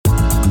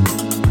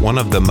One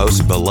of the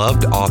most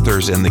beloved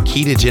authors in the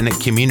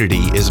ketogenic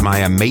community is my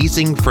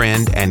amazing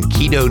friend and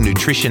keto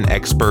nutrition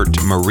expert,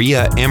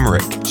 Maria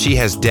Emmerich. She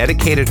has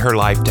dedicated her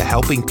life to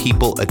helping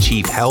people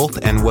achieve health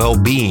and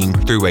well-being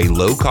through a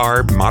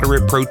low-carb,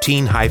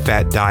 moderate-protein,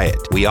 high-fat diet.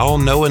 We all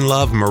know and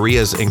love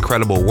Maria's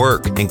incredible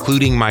work,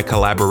 including my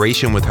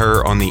collaboration with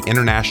her on the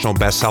international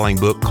best-selling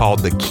book called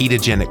The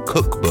Ketogenic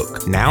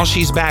Cookbook. Now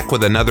she's back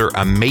with another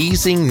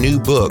amazing new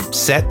book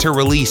set to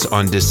release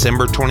on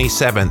December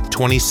 27th,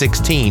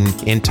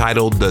 2016,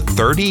 entitled The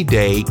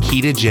 30-Day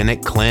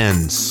Ketogenic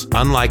Cleanse.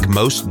 Unlike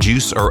most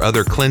juice or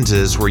other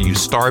cleanses where you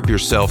starve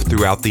yourself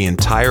throughout the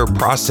entire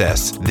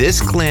process,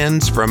 this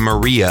cleanse from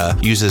Maria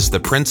uses the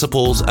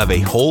principles of a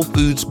whole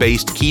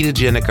foods-based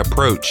ketogenic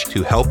approach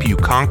to help you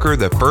conquer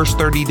the first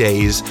 30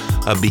 days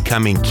of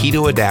becoming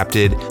keto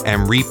adapted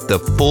and reap the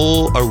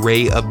full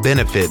array of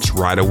benefits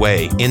right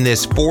away. In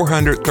this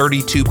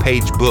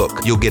 432-page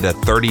book, you'll get a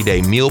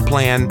 30-day meal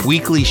plan,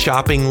 weekly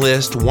shopping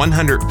list,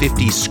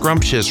 150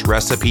 scrumptious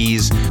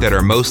recipes that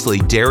are mostly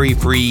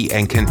dairy-free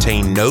and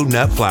contain no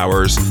nut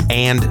flours,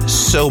 and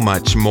so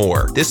much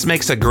more. This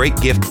makes a great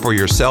gift for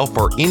yourself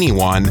or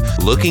anyone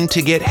looking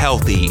to get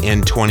healthy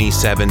in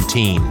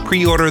 2017.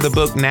 Pre-order the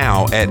book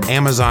now at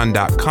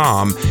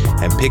Amazon.com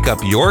and pick up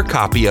your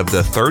copy of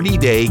the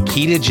 30-Day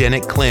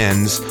Ketogenic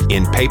Cleanse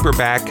in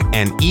paperback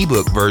and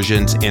ebook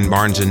versions in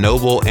Barnes &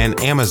 Noble and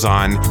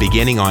Amazon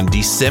beginning on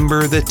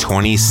December the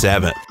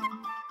 27th.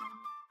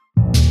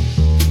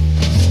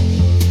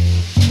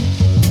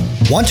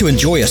 Want to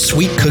enjoy a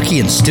sweet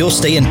cookie and still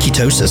stay in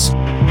ketosis?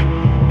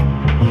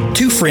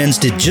 Two friends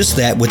did just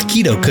that with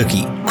Keto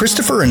Cookie.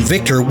 Christopher and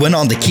Victor went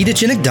on the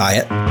ketogenic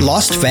diet,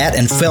 lost fat,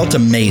 and felt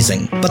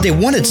amazing. But they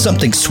wanted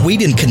something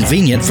sweet and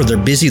convenient for their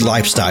busy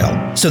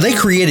lifestyle. So they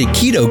created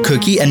Keto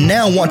Cookie and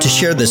now want to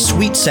share this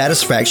sweet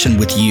satisfaction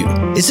with you.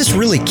 Is this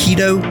really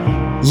keto?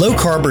 Low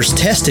Carbers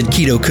tested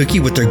Keto Cookie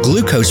with their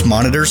glucose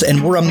monitors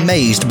and were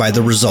amazed by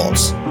the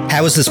results.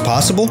 How is this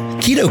possible?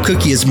 Keto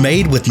Cookie is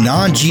made with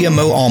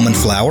non-GMO almond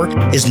flour,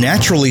 is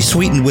naturally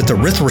sweetened with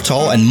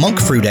erythritol and monk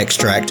fruit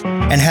extract,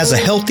 and has a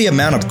healthy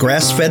amount of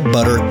grass-fed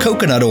butter,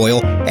 coconut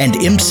oil, and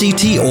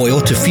MCT oil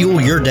to fuel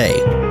your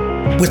day.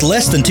 With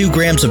less than 2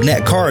 grams of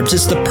net carbs,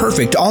 it's the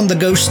perfect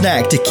on-the-go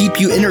snack to keep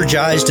you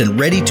energized and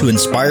ready to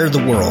inspire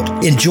the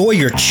world. Enjoy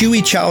your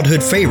chewy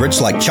childhood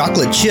favorites like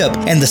chocolate chip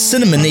and the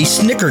cinnamony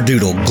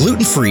snickerdoodle,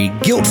 gluten-free,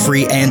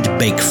 guilt-free, and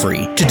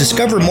bake-free. To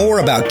discover more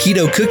about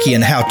Keto Cookie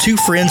and how two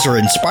friends are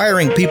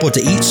inspiring people to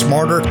eat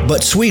smarter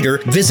but sweeter,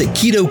 visit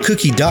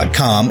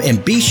ketocookie.com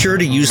and be sure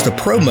to use the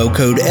promo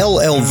code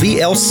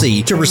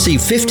LLVLC to receive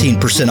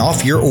 15%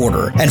 off your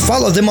order. And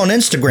follow them on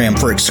Instagram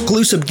for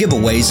exclusive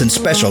giveaways and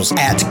specials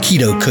at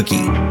Keto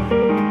Cookie.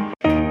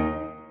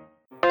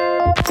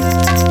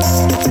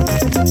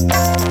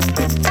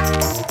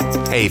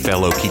 Hey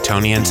fellow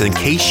Ketonians, in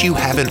case you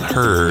haven't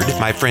heard,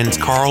 my friends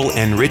Carl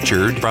and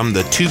Richard from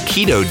the Two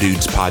Keto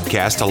Dudes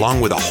podcast, along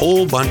with a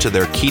whole bunch of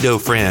their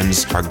keto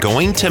friends, are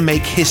going to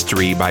make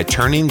history by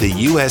turning the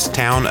U.S.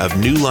 town of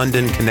New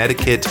London,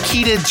 Connecticut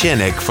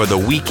ketogenic for the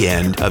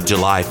weekend of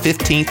July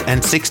 15th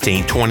and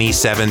 16th,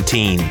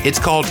 2017. It's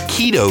called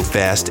Keto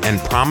Fest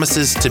and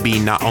promises to be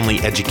not only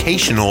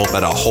educational,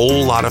 but a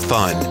whole lot of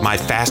fun. My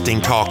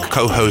Fasting Talk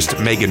co-host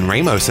Megan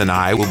Ramos and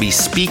I will be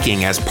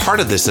speaking as part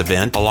of this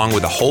event, along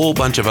with a whole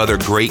bunch of other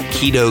great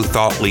keto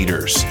thought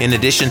leaders. In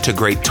addition to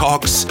great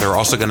talks, they're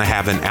also going to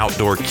have an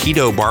outdoor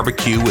keto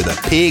barbecue with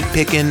a pig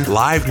picking,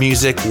 live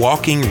music,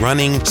 walking,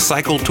 running,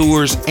 cycle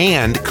tours,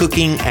 and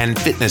cooking and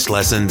fitness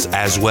lessons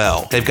as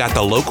well. They've got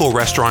the local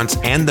restaurants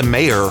and the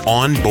mayor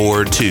on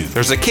board too.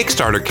 There's a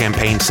Kickstarter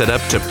campaign set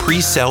up to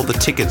pre-sell the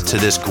tickets to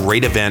this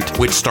great event,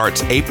 which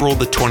starts April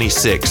the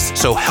 26th.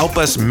 So help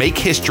us make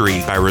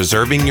history by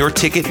reserving your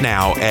ticket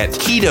now at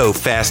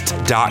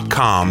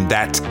ketofest.com.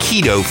 That's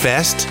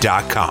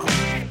ketofest.com.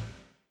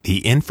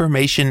 The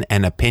information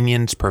and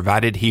opinions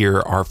provided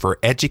here are for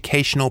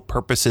educational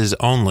purposes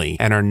only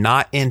and are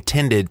not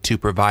intended to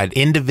provide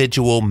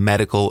individual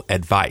medical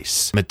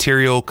advice.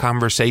 Material,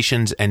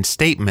 conversations, and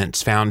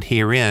statements found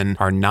herein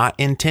are not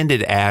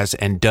intended as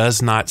and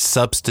does not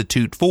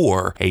substitute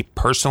for a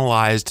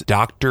personalized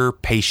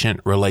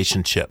doctor-patient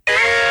relationship.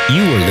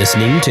 You are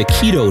listening to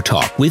Keto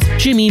Talk with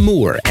Jimmy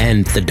Moore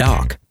and the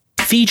Doc,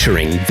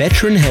 featuring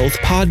veteran health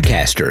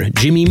podcaster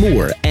Jimmy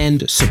Moore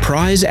and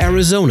Surprise,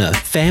 Arizona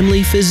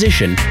family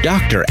physician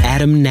Dr.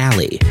 Adam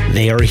Nally.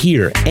 They are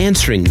here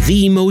answering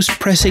the most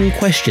pressing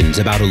questions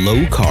about a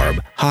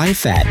low-carb,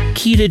 high-fat,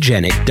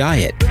 ketogenic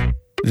diet.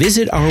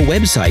 Visit our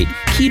website,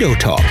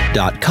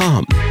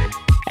 ketotalk.com.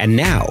 And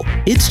now,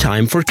 it's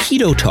time for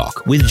Keto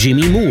Talk with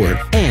Jimmy Moore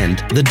and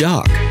the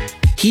Doc.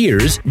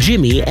 Here's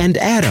Jimmy and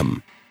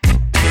Adam.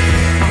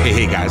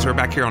 Hey guys, we're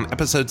back here on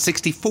episode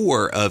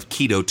 64 of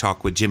Keto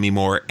Talk with Jimmy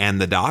Moore and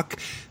the Doc.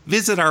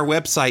 Visit our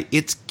website,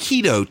 it's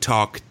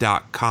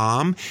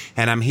ketotalk.com,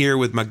 and I'm here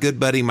with my good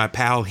buddy, my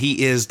pal.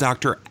 He is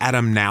Dr.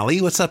 Adam Nally.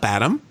 What's up,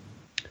 Adam?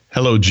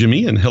 Hello,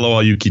 Jimmy, and hello,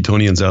 all you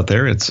Ketonians out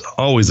there. It's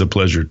always a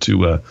pleasure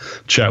to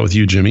chat with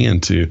you, Jimmy,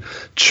 and to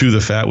chew the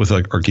fat with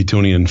our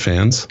Ketonian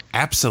fans.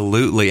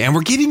 Absolutely. And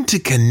we're getting to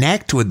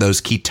connect with those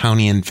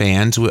Ketonian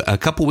fans. A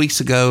couple weeks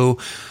ago,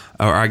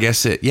 or I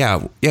guess it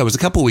was a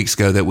couple weeks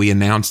ago that we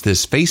announced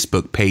this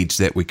Facebook page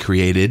that we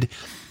created,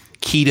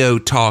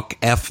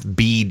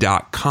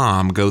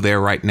 KetoTalkFB.com. Go there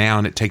right now,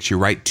 and it takes you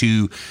right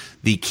to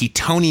the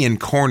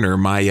Ketonian Corner.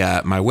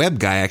 My web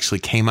guy actually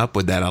came up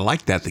with that. I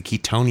like that, the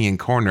Ketonian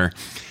Corner.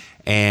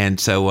 And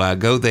so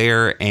go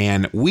there.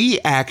 And we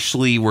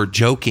actually were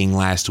joking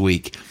last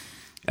week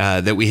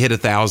that we hit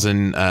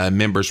 1,000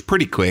 members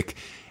pretty quick.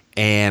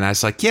 And I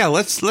was like, yeah,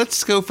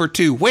 let's go for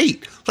 2.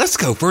 Wait, let's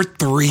go for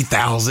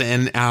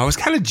 3,000. I was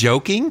kind of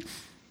joking.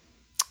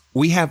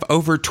 We have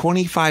over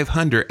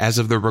 2,500 as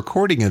of the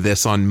recording of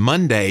this on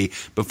Monday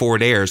before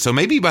it airs. So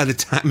maybe by the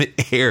time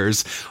it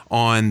airs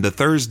on the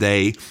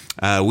Thursday,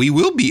 we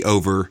will be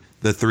over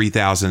the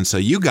 3,000. So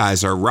you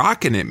guys are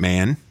rocking it,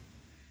 man.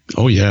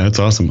 Oh yeah, that's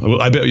awesome.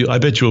 I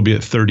bet you will be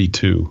at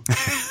 32.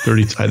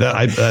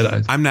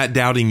 30. I'm not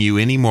doubting you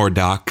anymore,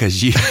 Doc,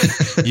 because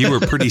you were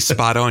pretty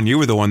spot on. You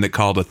were the one that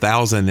called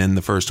 1,000 in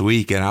the first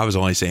week, and I was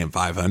only saying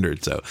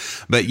 500. So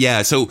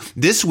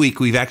this week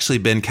we've actually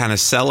been kind of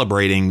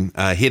celebrating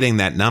hitting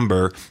that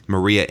number.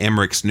 Maria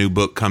Emmerich's new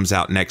book comes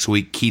out next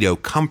week,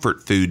 Keto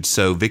Comfort Food.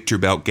 So Victor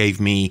Belt gave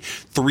me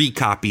 3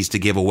 copies to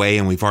give away,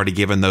 and we've already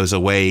given those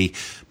away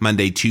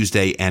Monday,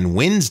 Tuesday, and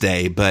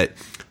Wednesday. But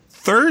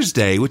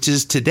Thursday, which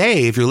is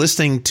today, if you're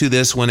listening to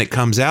this when it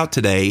comes out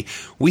today,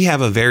 we have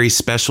a very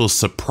special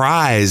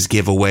surprise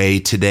giveaway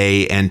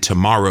today and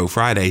tomorrow,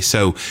 Friday.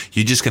 So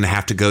you're just going to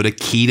have to go to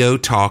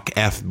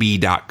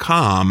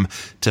KetoTalkFB.com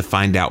to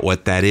find out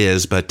what that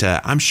is. But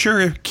I'm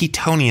sure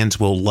Ketonians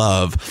will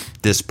love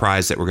this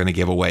prize that we're going to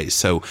give away.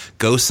 So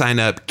go sign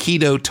up,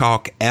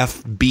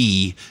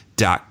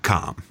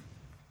 KetoTalkFB.com.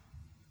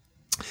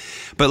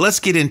 But let's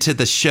get into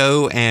the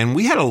show, and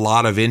we had a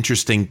lot of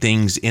interesting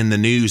things in the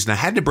news, and I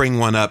had to bring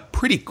one up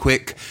pretty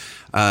quick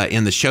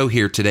in the show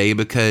here today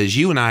because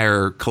you and I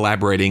are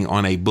collaborating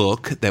on a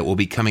book that will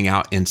be coming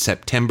out in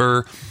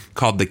September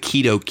called The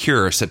Keto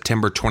Cure.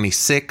 September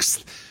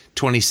 26th,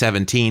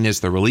 2017 is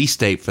the release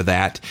date for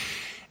that.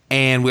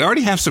 And we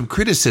already have some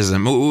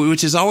criticism,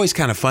 which is always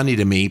kind of funny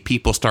to me.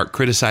 People start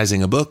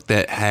criticizing a book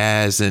that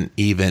hasn't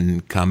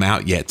even come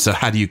out yet. So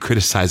how do you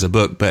criticize a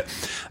book? But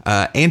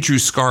Andrew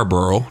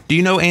Scarborough, do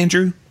you know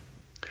Andrew?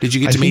 Did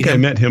you get to meet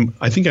him?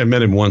 I think I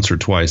met him once or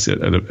twice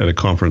at a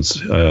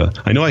conference.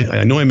 I know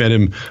I met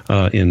him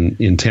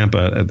in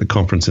Tampa at the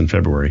conference in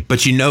February.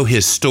 But you know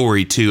his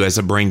story too, as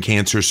a brain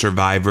cancer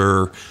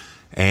survivor.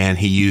 And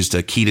he used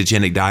a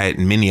ketogenic diet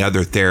and many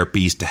other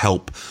therapies to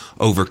help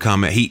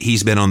overcome it.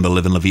 He's been on the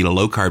Living La Vida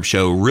Low Carb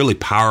show. Really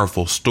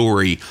powerful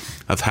story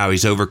of how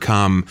he's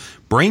overcome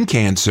brain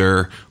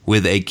cancer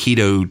with a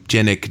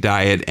ketogenic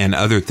diet and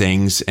other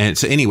things. And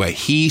so anyway,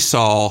 he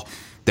saw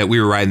that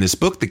we were writing this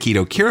book, The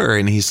Keto Cure,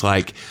 and he's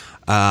like,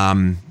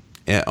 on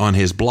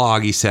his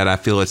blog, he said, I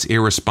feel it's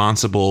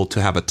irresponsible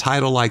to have a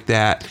title like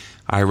that.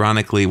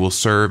 Ironically, will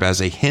serve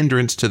as a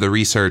hindrance to the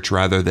research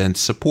rather than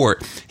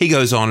support. He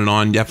goes on and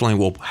on. Definitely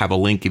we'll have a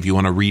link if you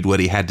want to read what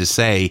he had to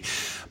say.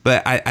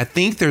 But I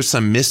think there's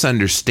some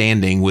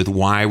misunderstanding with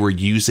why we're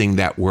using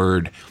that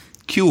word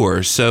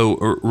cure.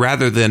 So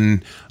rather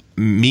than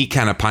me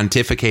kind of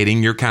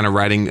pontificating, you're kind of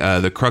writing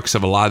the crux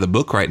of a lot of the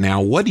book right now.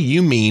 What do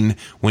you mean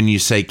when you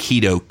say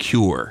keto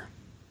cure?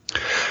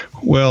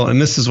 Well,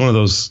 and this is one of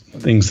those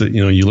things that,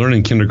 you learn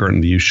in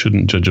kindergarten that you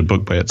shouldn't judge a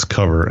book by its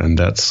cover, and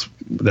that's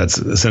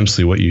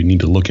essentially what you need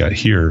to look at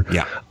here.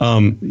 Yeah.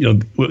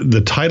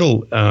 The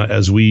title,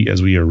 as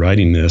we are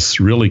writing this,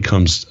 really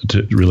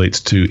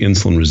relates to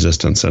insulin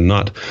resistance, and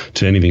not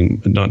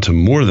to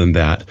more than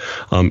that.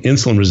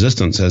 Insulin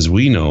resistance, as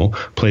we know,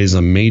 plays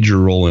a major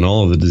role in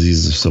all of the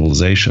diseases of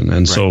civilization,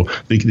 and right. So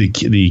the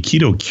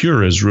keto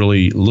cure is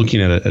really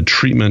looking at a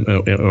treatment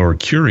or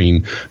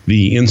curing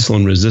the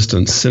insulin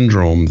resistance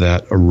syndrome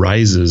that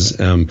arises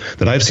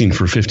that I've seen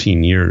for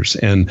 15 years,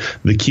 and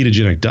the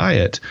ketogenic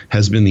diet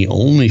has been the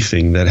only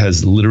thing that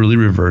has literally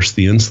reversed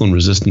the insulin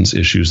resistance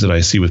issues that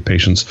I see with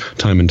patients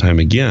time and time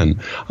again.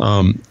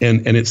 And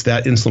it's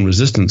that insulin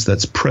resistance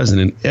that's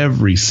present in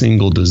every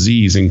single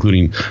disease,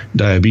 including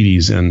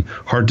diabetes and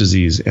heart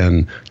disease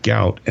and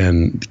gout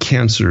and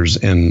cancers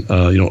and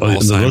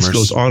the list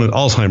goes on, and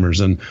Alzheimer's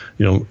and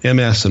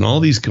MS and all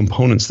these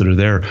components that are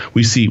there.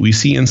 We see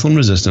insulin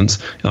resistance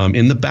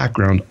in the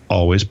background,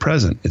 always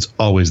present. It's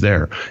always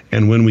there.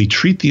 And when we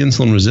treat the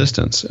insulin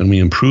resistance and we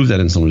improve that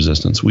insulin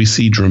resistance, we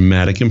see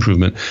dramatic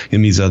improvement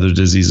in these other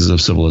diseases of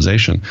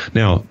civilization.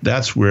 Now,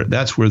 that's where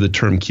the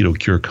term keto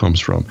cure comes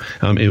from.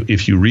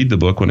 If you read the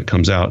book when it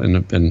comes out,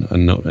 and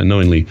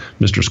knowingly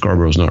Mr.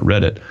 Scarborough's not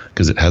read it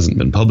because it hasn't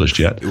been published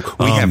yet.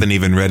 We haven't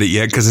even read it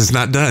yet because it's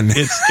not done.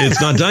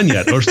 It's not done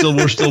yet. We're still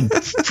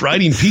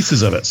writing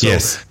pieces of it. So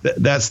yes.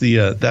 That's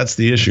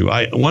the issue.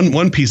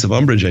 One piece of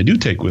umbrage I do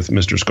take with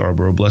Mr.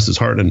 Scarborough, bless his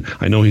heart, and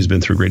I know he's been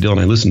through a great deal. And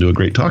I listened to a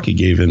great talk he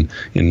gave in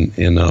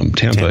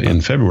Tampa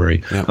in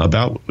February. Yeah.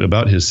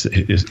 about his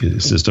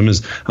system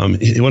is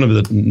one of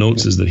the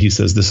notes is that he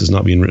says this is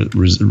not being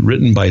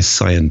written by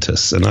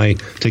scientists. And I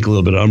take a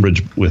little bit of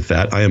umbrage with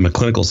that. I am a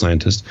clinical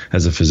scientist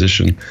as a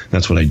physician.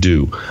 That's what I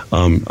do.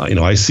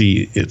 I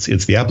see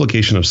it's the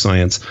application of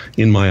science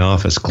in my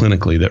office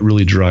clinically that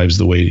really drives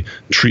the way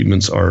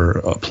treatments are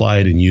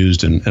applied and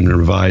used and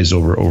revised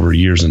over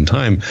years and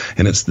time.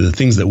 And it's the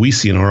things that we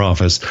see in our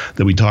office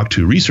that we talk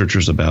to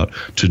researchers about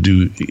to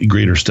do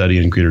greater study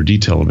and greater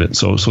detail of it.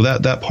 So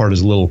that part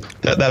is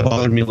that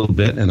bothered me a little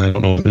bit. And I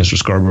don't know if Mr.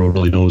 Scarborough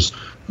really knows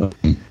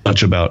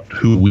much about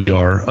who we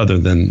are, other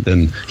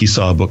than he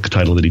saw a book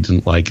title that he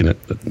didn't like, and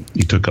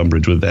he took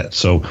umbrage with that.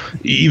 So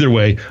either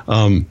way,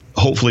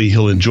 hopefully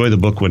he'll enjoy the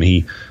book when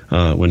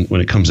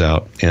it comes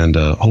out, and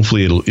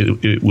hopefully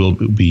it will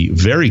be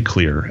very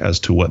clear as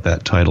to what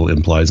that title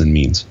implies and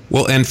means.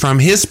 Well, and from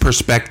his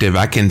perspective,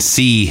 I can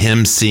see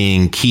him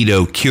seeing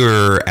Keto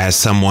Cure as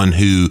someone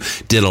who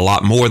did a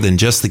lot more than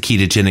just the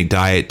ketogenic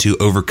diet to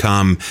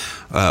overcome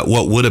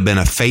what would have been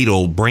a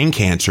fatal brain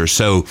cancer.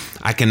 So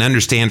I can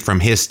understand from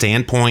his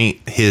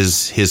standpoint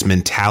his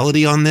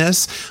mentality on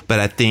this, but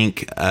I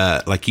think,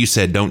 like you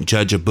said, don't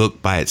judge a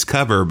book by its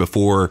cover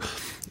before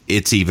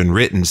it's even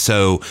written.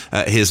 So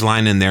his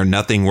line in there,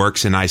 nothing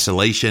works in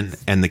isolation,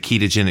 and the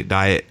ketogenic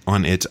diet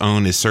on its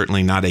own is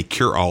certainly not a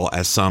cure-all,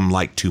 as some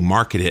like to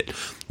market it.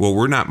 Well,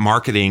 we're not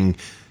marketing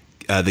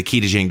the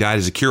ketogenic diet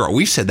as a cure-all.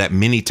 We've said that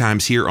many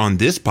times here on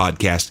this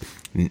podcast.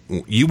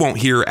 You won't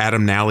hear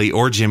Adam Nally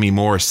or Jimmy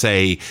Moore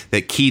say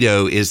that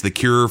keto is the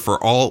cure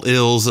for all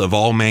ills of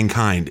all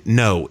mankind.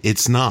 No,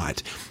 it's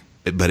not,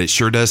 but it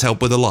sure does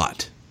help with a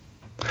lot.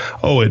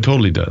 Oh, it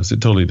totally does.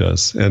 It totally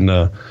does. And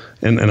I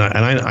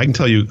can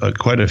tell you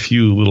quite a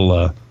few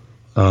little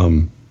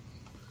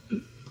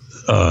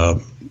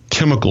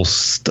chemical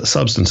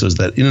substances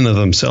that in and of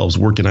themselves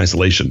work in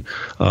isolation.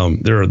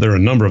 There are a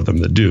number of them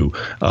that do.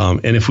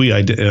 And if we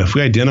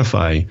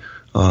identify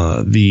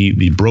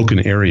the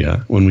broken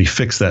area, when we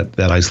fix that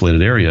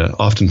isolated area,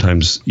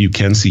 oftentimes you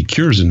can see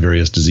cures in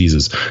various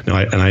diseases. Now,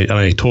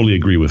 I totally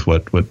agree with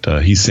what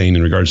he's saying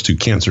in regards to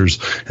cancers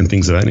and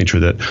things of that nature,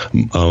 that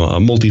a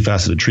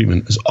multifaceted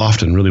treatment is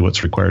often really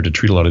what's required to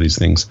treat a lot of these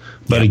things.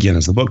 But again,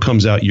 as the book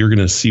comes out, you're going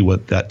to see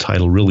what that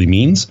title really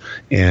means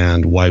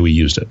and why we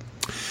used it.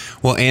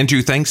 Well,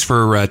 Andrew, thanks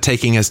for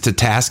taking us to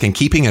task and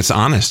keeping us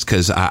honest,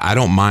 because I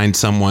don't mind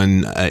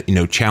someone,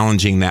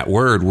 challenging that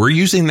word. We're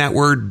using that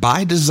word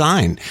by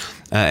design.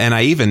 And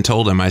I even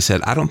told him, I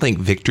said, I don't think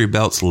Victory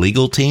Belt's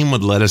legal team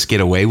would let us get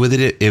away with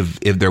it if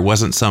there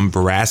wasn't some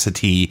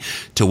veracity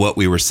to what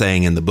we were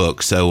saying in the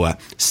book. So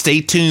stay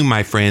tuned,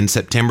 my friend.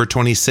 September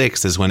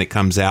 26th is when it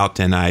comes out.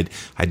 And I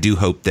do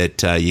hope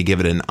that you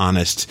give it an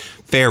honest,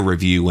 fair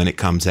review when it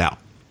comes out.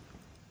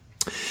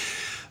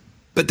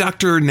 But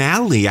Dr.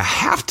 Nally, I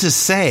have to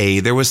say,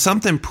 there was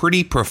something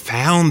pretty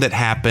profound that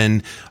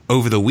happened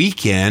over the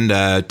weekend.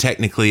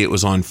 Technically, it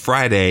was on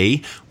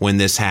Friday when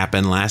this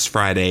happened, last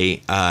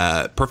Friday.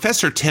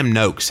 Professor Tim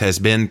Noakes has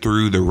been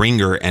through the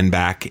ringer and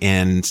back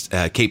in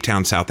Cape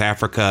Town, South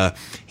Africa.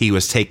 He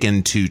was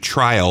taken to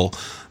trial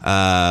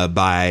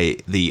by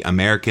the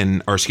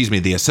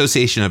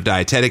Association of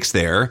Dietetics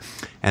there,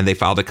 and they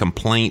filed a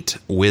complaint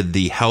with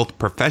the Health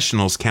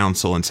Professionals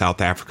Council in South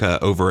Africa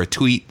over a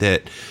tweet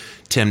that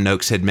Tim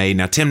Noakes had made.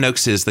 Now, Tim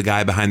Noakes is the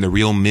guy behind the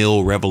Real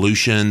Meal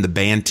Revolution, the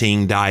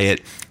Banting diet,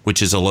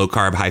 which is a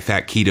low-carb,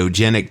 high-fat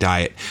ketogenic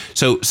diet.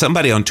 So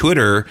somebody on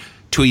Twitter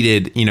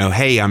tweeted,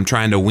 hey, I'm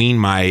trying to wean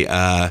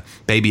my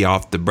baby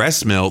off the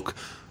breast milk.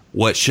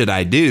 What should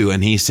I do?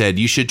 And he said,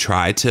 you should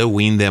try to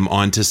wean them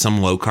onto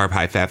some low-carb,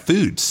 high-fat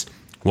foods.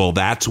 Well,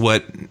 that's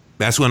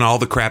when all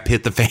the crap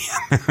hit the fan.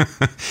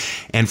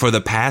 And for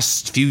the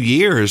past few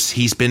years,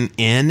 he's been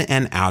in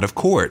and out of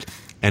court.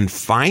 And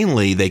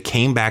finally, they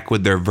came back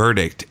with their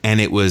verdict,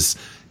 and it was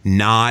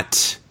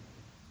not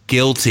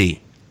guilty.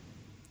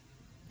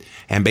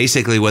 And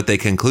basically what they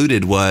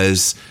concluded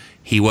was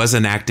he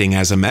wasn't acting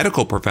as a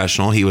medical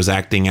professional. He was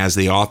acting as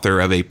the author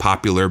of a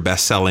popular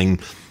best-selling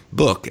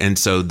book, and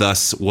so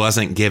thus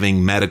wasn't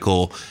giving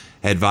medical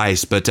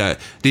advice. But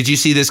did you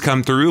see this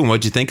come through, and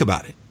what'd you think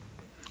about it?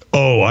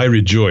 Oh, I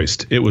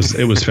rejoiced. It was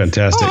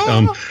fantastic.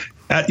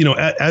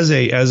 As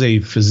a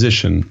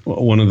physician,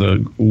 one of the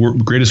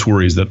greatest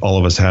worries that all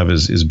of us have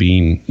is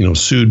being,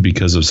 sued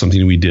because of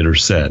something we did or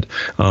said.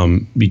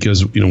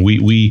 Because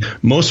we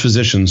most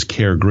physicians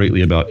care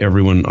greatly about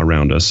everyone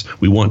around us.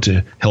 We want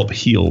to help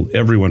heal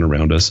everyone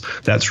around us.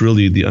 That's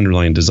really the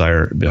underlying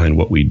desire behind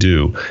what we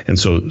do. And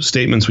so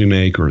statements we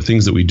make or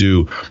things that we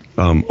do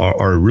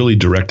are really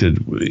directed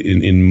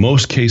in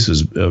most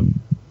cases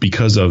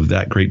because of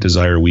that great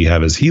desire we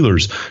have as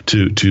healers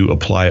to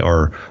apply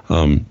our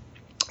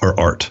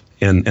art.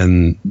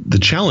 And the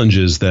challenge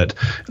is that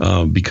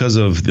because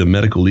of the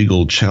medical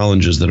legal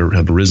challenges that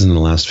have arisen in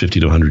the last 50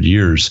 to 100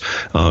 years,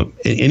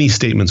 any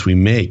statements we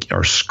make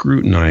are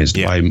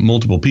scrutinized by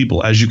multiple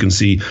people. As you can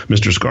see,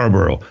 Mr.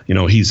 Scarborough,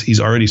 he's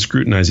already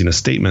scrutinizing a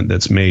statement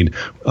that's made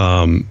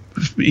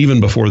even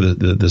before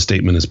the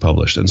statement is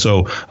published, and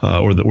so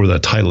or the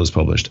title is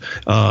published.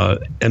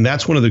 And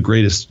that's one of the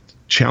greatest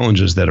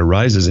challenges that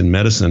arises in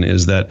medicine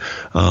is that,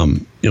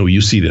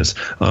 you see this.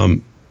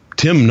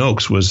 Tim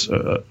Noakes was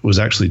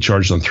actually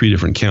charged on 3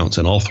 different counts,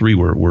 and all 3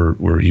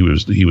 were he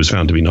was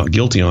found to be not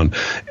guilty on.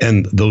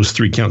 And those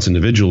 3 counts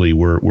individually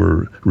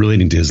were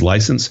relating to his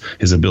license,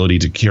 his ability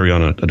to carry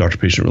on a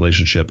doctor-patient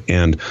relationship,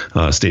 and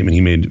a statement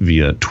he made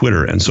via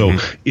Twitter. And so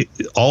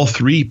all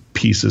 3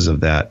 pieces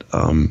of that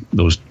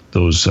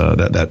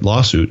that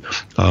lawsuit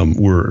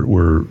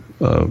were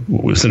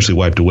essentially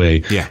wiped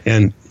away. Yeah.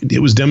 And it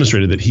was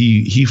demonstrated that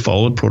he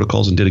followed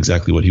protocols and did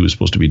exactly what he was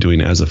supposed to be doing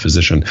as a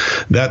physician.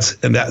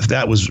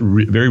 That was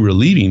very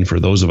relieving for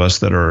those of us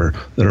that are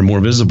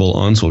more visible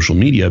on social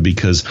media,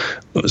 because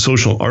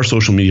our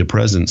social media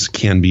presence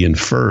can be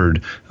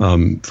inferred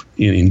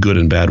in good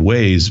and bad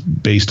ways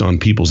based on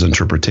people's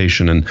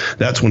interpretation. And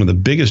that's one of the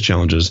biggest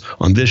challenges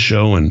on this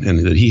show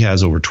and that he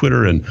has over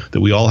Twitter and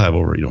that we all have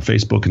over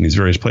Facebook and these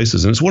various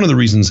places. And it's one of the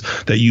reasons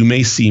that you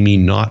may see me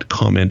not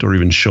comment or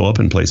even show up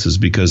in places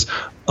because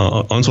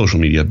on social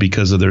media,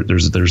 because of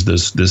there's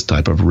this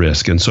type of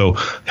risk. And so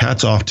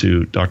hats off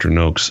to Dr.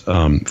 Noakes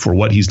for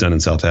what he's done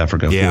in South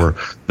Africa, for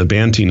the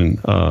banting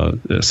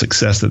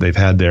success that they've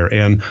had there,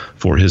 and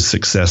for his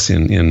success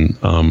in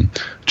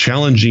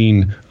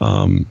challenging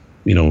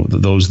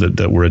those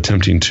that were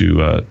attempting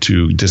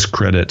to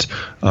discredit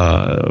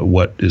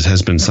what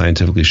has been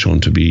scientifically shown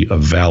to be a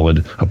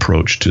valid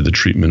approach to the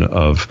treatment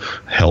of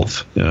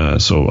health.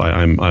 So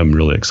I'm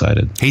really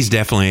excited. He's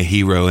definitely a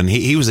hero, and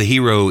he was a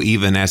hero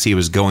even as he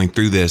was going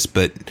through this.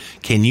 But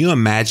can you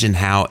imagine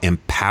how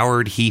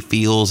empowered he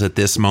feels at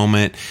this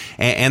moment,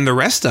 and the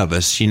rest of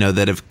us,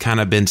 that have kind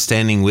of been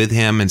standing with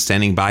him and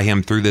standing by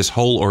him through this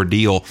whole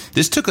ordeal?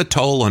 This took a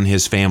toll on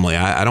his family.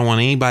 I don't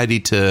want anybody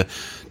to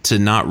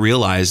not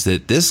realize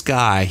that this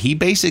guy, he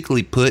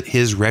basically put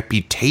his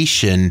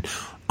reputation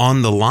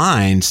on the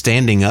line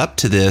standing up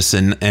to this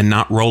and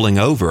not rolling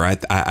over.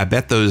 I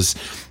bet those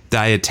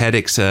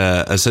Dietetics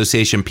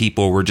Association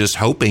people were just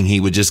hoping he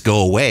would just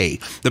go away.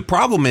 The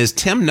problem is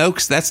Tim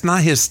Noakes, that's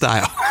not his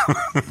style.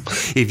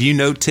 If you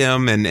know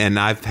Tim, and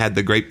I've had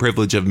the great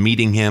privilege of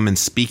meeting him and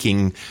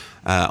speaking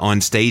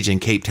on stage in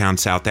Cape Town,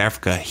 South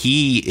Africa,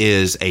 he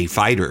is a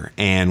fighter,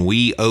 and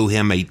we owe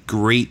him a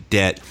great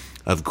debt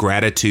of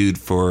gratitude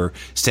for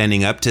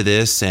standing up to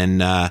this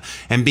and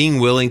being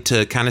willing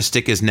to kind of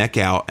stick his neck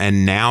out.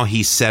 And now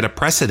he's set a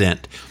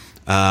precedent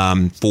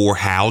for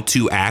how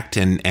to act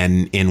and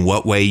in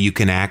what way you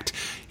can act.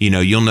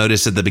 You'll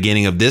notice at the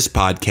beginning of this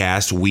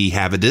podcast, we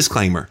have a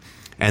disclaimer,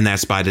 and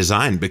that's by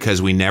design,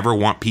 because we never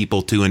want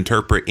people to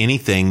interpret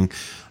anything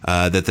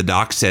that the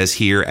doc says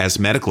here as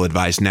medical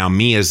advice. Now,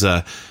 me as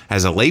a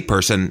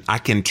layperson, I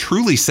can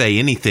truly say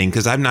anything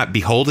because I'm not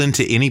beholden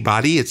to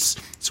anybody. It's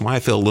why I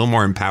feel a little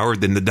more empowered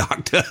than the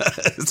doc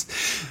does.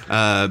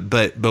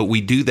 But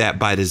we do that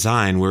by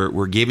design.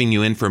 We're giving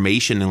you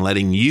information and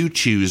letting you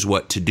choose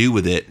what to do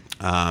with it.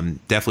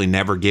 Definitely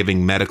never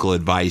giving medical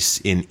advice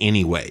in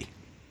any way.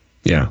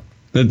 Yeah.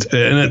 It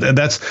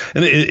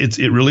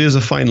really is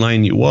a fine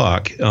line you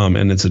walk,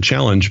 and it's a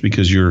challenge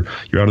because you're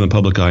out in the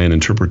public eye, and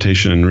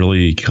interpretation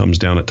really comes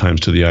down at times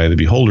to the eye of the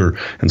beholder.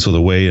 And so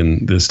the way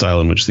and the style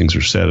in which things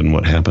are said and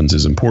what happens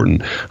is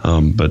important.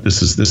 But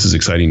this is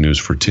exciting news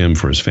for Tim,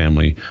 for his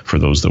family, for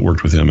those that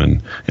worked with him,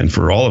 and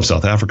for all of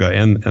South Africa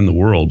and the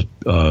world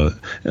of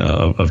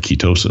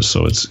ketosis.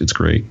 So it's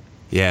great.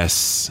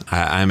 Yes,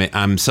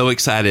 I'm so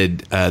excited.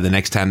 The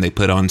next time they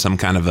put on some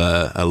kind of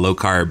a low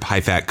carb,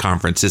 high fat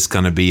conference, it's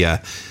going to be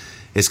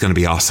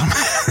awesome.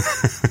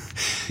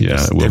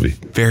 Yeah, it will be.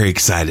 Very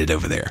excited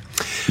over there.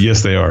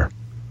 Yes, they are.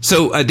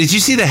 So, did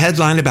you see the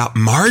headline about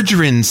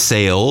margarine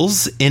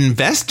sales?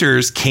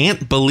 Investors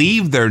can't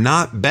believe they're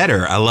not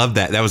better. I love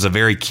that. That was a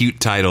very cute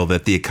title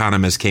that The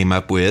Economist came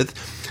up with.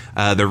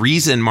 The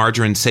reason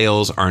margarine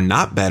sales are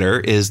not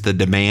better is the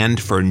demand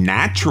for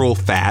natural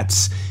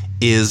fats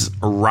is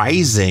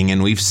rising,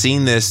 and we've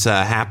seen this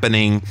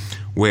happening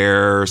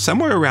where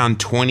somewhere around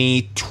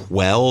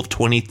 2012,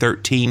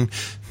 2013,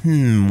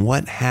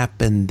 what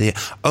happened there?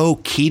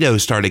 Keto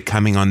started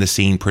coming on the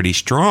scene pretty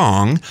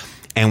strong,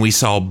 and we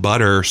saw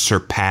butter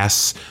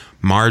surpass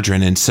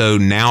margarine. And so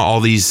now all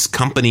these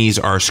companies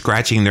are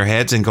scratching their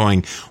heads and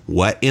going,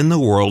 what in the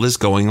world is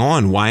going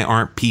on? Why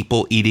aren't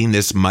people eating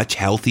this much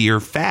healthier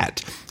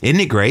fat? Isn't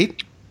it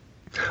great?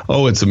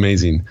 Oh, it's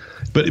amazing.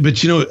 But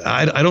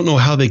I don't know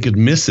how they could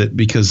miss it,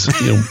 because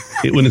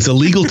when it's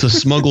illegal to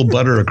smuggle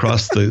butter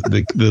across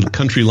the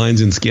country lines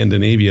in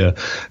Scandinavia,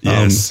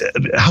 yes.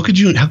 How could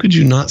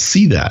you not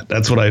see that?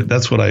 That's what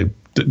I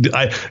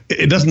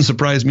it doesn't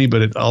surprise me,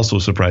 but it also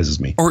surprises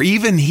me. Or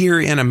even here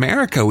in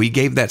America, we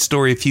gave that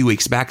story a few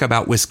weeks back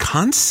about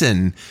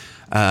Wisconsin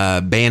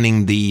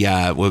banning the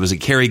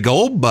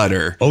Kerrygold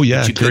butter. Oh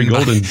yeah,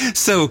 Kerrygold.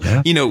 So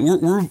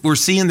we're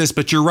seeing this,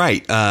 but you're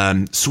right.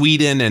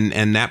 Sweden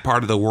and that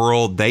part of the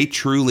world, they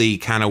truly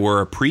kind of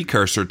were a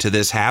precursor to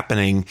this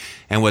happening.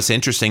 And what's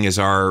interesting is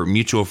our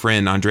mutual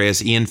friend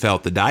Andreas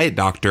Ienfeldt, the diet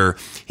doctor,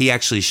 he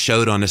actually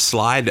showed on a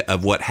slide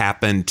of what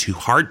happened to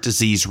heart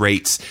disease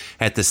rates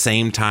at the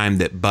same time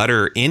that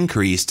butter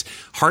increased.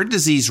 Heart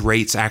disease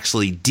rates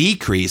actually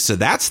decreased. So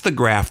that's the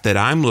graph that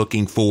I'm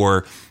looking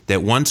for,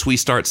 that once we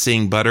start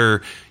seeing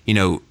butter,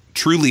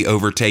 truly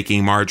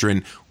overtaking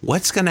margarine,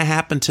 what's going to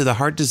happen to the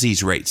heart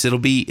disease rates? It'll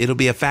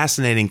be a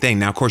fascinating thing.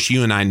 Now, of course,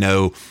 you and I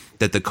know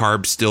that the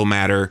carbs still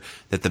matter,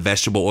 that the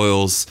vegetable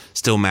oils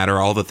still matter,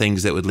 all the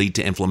things that would lead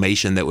to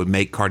inflammation that would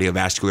make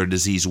cardiovascular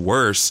disease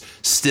worse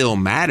still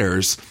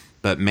matters.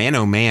 But man,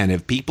 oh man,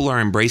 if people are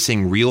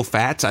embracing real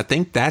fats, I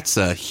think that's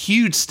a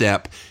huge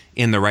step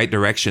in the right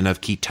direction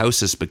of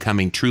ketosis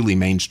becoming truly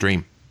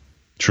mainstream.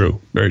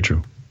 True. Very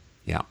true.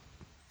 Yeah.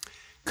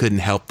 Couldn't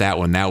help that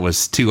one. That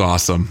was too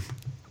awesome.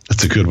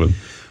 That's a good one.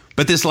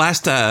 But this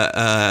last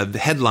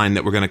headline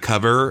that we're going to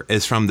cover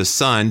is from The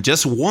Sun.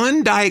 Just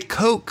one Diet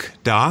Coke,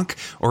 Doc,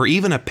 or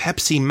even a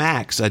Pepsi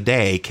Max a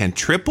day can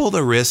triple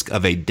the risk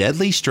of a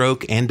deadly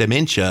stroke and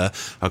dementia,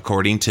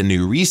 according to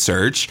new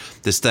research.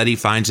 The study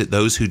finds that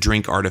those who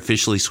drink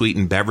artificially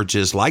sweetened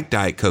beverages like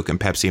Diet Coke and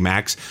Pepsi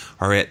Max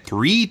are at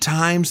 3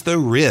 times the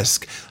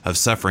risk of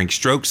suffering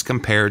strokes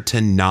compared to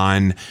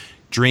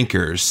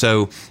non-drinkers.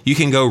 So you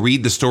can go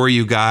read the story,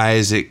 you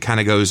guys. It kind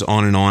of goes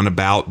on and on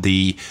about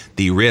the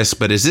risk.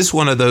 But is this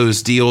one of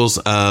those deals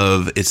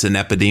of it's an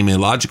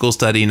epidemiological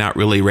study, not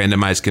really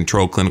randomized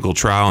controlled clinical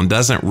trial, and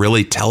doesn't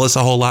really tell us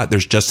a whole lot?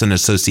 There's just an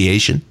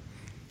association?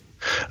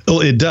 Well,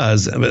 it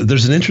does.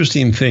 There's an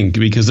interesting thing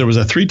because there was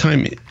a 3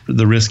 times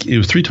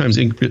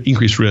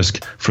increased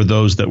risk for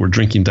those that were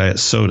drinking diet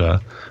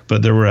soda,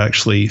 but there were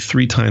actually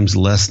 3 times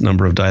less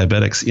number of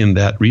diabetics in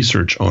that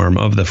research arm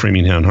of the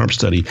Framingham Heart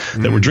study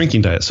that were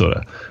drinking diet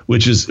soda,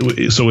 which is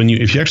so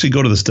if you actually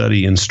go to the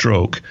study in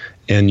stroke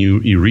and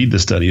you read the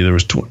study, there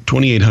was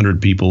 2,800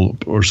 people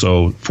or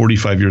so,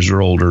 45 years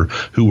or older,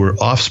 who were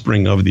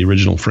offspring of the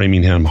original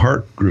Framingham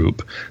Heart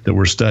group that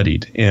were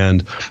studied.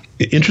 And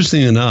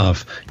interestingly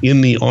enough,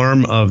 in the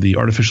arm of the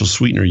artificial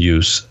sweetener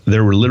use,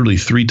 there were literally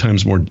 3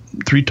 times more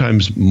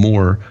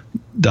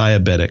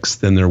diabetics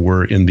than there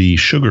were in the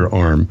sugar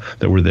arm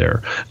that were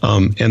there.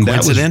 And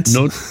coincidence?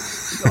 That was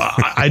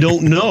I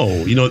don't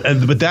know,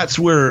 but that's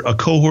where a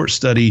cohort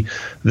study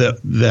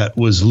that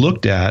was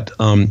looked at.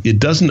 It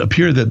doesn't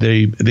appear that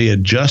they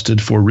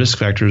adjusted for risk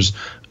factors.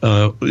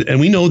 And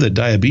we know that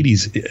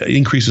diabetes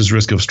increases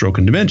risk of stroke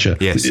and dementia.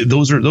 Yes.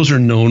 Those are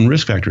known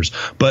risk factors.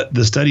 But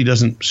the study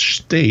doesn't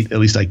state, at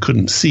least I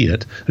couldn't see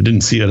it, I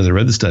didn't see it as I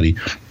read the study,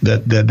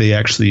 that they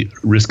actually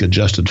risk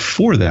adjusted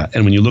for that.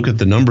 And when you look at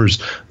the numbers,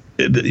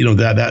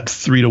 that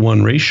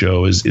 3-to-1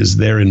 ratio is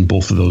there in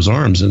both of those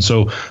arms. And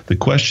so the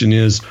question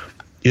is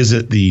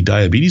it the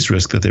diabetes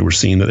risk that they were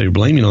seeing that they were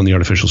blaming on the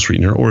artificial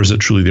sweetener, or is it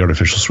truly the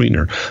artificial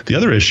sweetener? The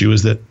other issue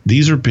is that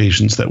these are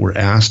patients that were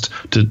asked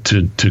to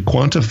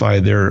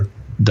quantify their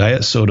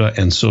diet soda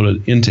and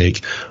soda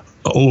intake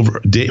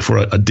for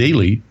a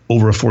daily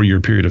over a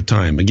 4-year period of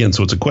time. Again,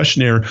 so it's a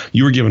questionnaire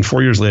you were given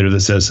 4 years later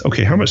that says,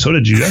 okay, how much soda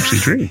did you actually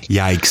drink?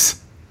 Yikes.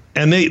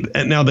 And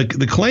now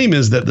the claim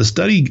is that the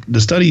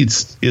study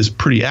is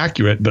pretty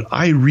accurate, but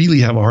I really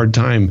have a hard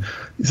time,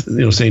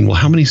 saying, well,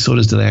 how many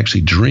sodas did I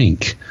actually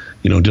drink?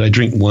 Did I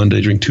drink 1? Did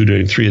I drink 2? Did I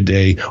drink 3 a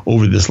day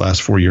over this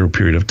last 4-year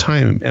period of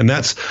time? And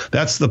that's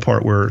the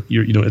part where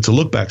it's a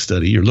look back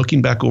study. You're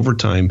looking back over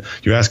time.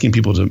 You're asking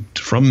people to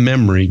from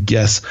memory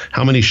guess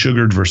how many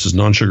sugared versus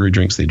non-sugary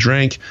drinks they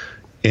drank,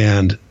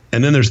 and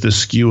then there's this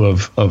skew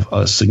of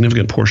a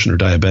significant portion are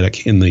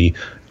diabetic in the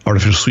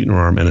artificial sweetener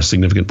arm, and a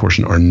significant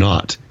portion are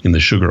not in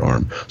the sugar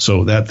arm.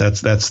 So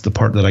that's the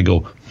part that I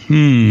go,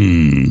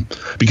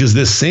 because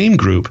this same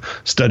group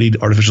studied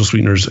artificial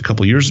sweeteners a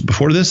couple of years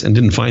before this and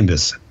didn't find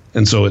this.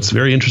 And so it's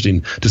very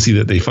interesting to see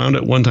that they found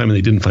it one time and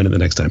they didn't find it the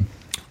next time.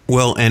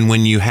 Well, and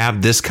when you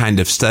have this kind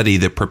of study,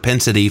 the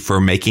propensity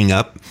for making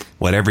up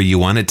whatever you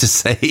wanted to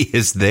say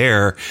is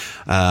there.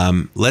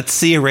 Let's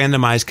see a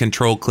randomized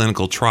controlled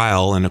clinical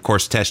trial and, of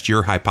course, test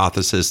your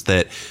hypothesis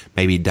that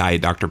maybe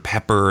Diet Dr.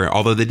 Pepper,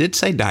 although they did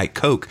say Diet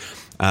Coke,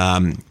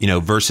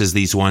 versus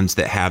these ones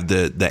that have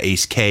the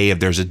ACE-K, if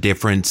there's a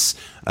difference,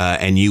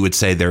 and you would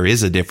say there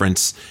is a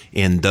difference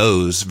in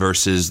those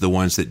versus the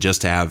ones that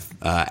just have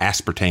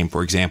aspartame,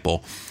 for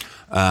example.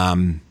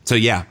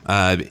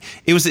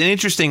 It was an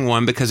interesting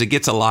one because it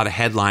gets a lot of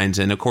headlines,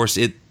 and of course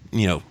it,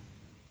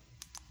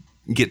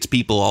 gets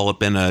people all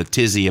up in a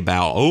tizzy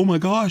about, oh my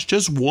gosh,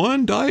 just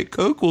one Diet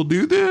Coke will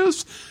do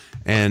this.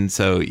 And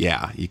so,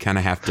 you kind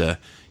of have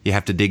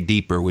to dig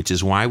deeper, which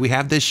is why we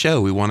have this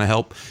show. We want to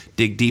help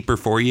dig deeper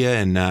for you,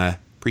 and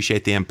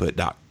appreciate the input,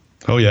 Doc.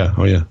 Oh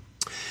yeah.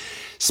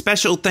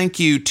 Special thank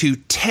you to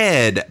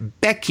Ted,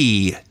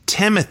 Becky,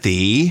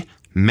 Timothy,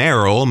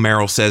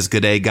 Meryl says,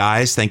 good day,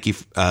 guys. Thank you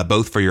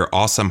both for your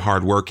awesome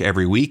hard work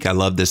every week. I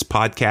love this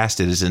podcast.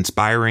 It is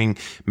inspiring,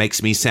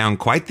 makes me sound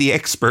quite the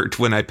expert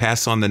when I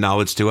pass on the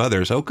knowledge to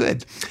others. Oh,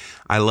 good.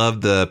 I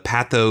love the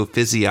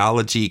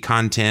pathophysiology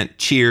content.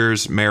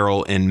 Cheers,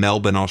 Meryl in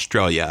Melbourne,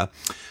 Australia.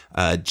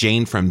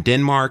 Jane from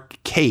Denmark,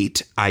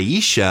 Kate,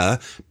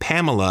 Aisha,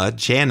 Pamela,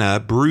 Jana,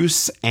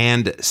 Bruce,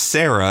 and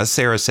Sarah.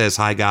 Sarah says,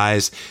 hi,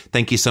 guys.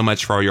 Thank you so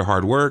much for all your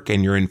hard work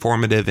and your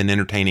informative and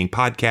entertaining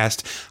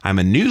podcast. I'm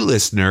a new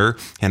listener,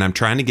 and I'm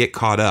trying to get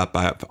caught up.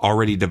 I've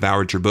already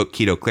devoured your book,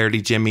 Keto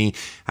Clarity, Jimmy.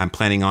 I'm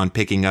planning on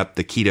picking up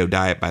The Keto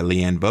Diet by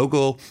Leanne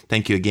Vogel.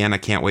 Thank you again. I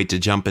can't wait to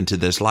jump into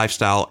this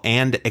lifestyle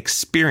and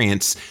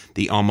experience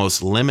the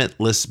almost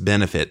limitless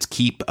benefits.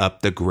 Keep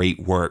up the great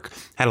work.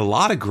 Had a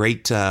lot of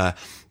great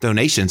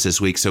donations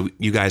this week. So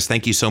you guys,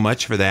 thank you so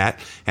much for that.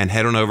 And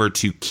head on over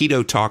to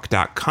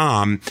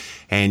ketotalk.com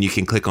and you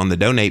can click on the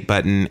donate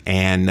button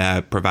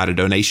and provide a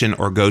donation,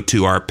 or go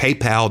to our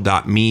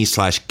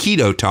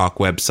paypal.me/ketotalk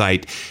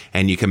website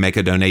and you can make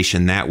a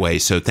donation that way.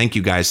 So thank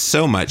you guys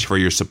so much for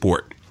your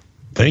support.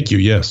 Thank you.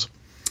 Yes.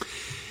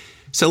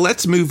 So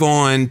let's move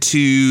on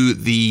to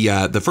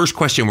the first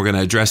question we're going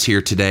to address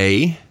here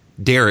today.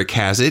 Derek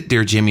has it.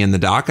 Dear Jimmy and the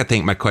Doc, I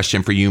think my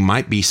question for you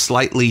might be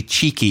slightly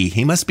cheeky.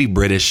 He must be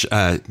British.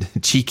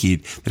 Cheeky.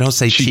 They don't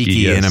say cheeky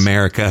yes. in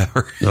America.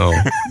 Oh.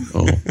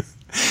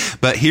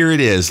 But here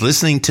it is.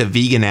 Listening to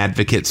vegan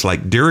advocates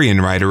like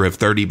Durian Rider of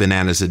 30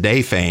 Bananas a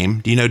Day fame.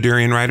 Do you know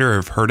Durian Rider or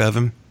have heard of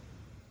him?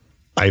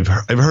 I've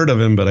heard of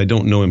him, but I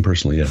don't know him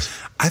personally, yes.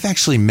 I've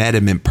actually met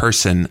him in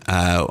person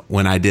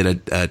when I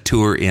did a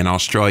tour in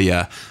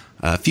Australia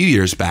a few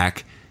years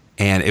back.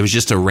 And it was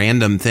just a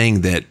random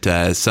thing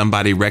that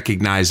somebody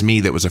recognized me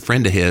that was a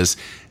friend of his.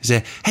 He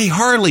said, hey,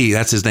 Harley,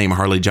 that's his name,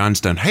 Harley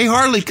Johnstone. Hey,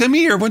 Harley, come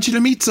here. I want you to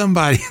meet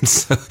somebody. And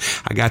so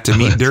I got to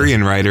meet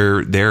Durian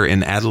Rider there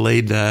in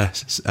Adelaide,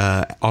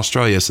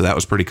 Australia. So that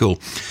was pretty cool.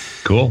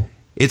 Cool.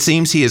 It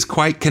seems he is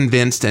quite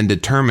convinced and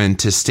determined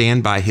to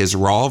stand by his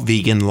raw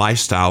vegan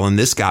lifestyle. And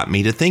this got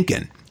me to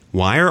thinking.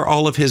 Why are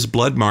all of his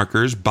blood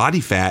markers, body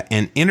fat,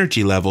 and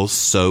energy levels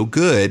so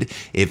good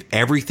if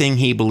everything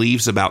he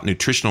believes about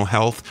nutritional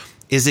health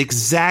is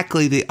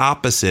exactly the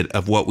opposite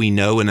of what we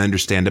know and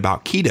understand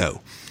about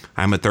keto?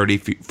 I'm a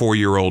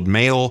 34-year-old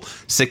male,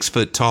 6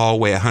 foot tall,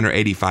 weigh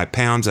 185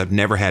 pounds. I've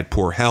never had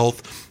poor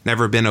health,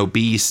 never been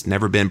obese,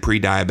 never been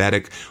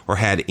pre-diabetic, or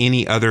had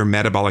any other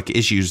metabolic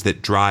issues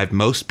that drive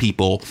most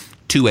people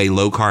to a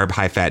low-carb,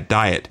 high-fat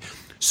diet.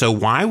 So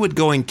why would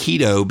going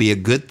keto be a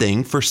good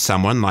thing for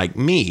someone like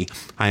me?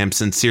 I am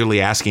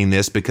sincerely asking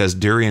this because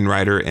Durian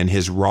Rider and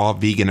his raw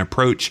vegan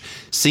approach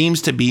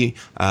seems to be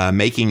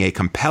making a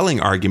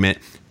compelling argument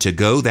to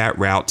go that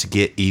route to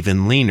get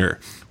even leaner.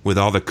 With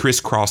all the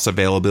crisscross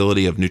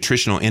availability of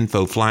nutritional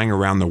info flying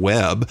around the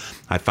web,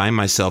 I find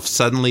myself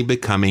suddenly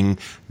becoming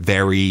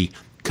very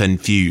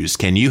confused.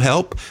 Can you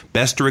help?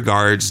 Best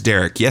regards,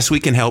 Derek. Yes, we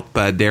can help,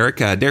 Derek.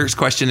 Derek's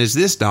question is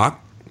this, Doc.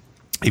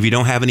 If you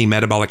don't have any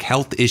metabolic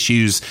health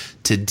issues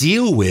to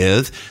deal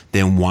with,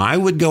 then why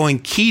would going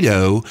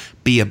keto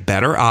be a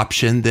better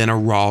option than a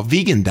raw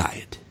vegan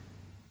diet?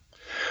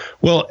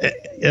 Well,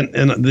 and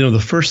the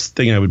first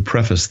thing I would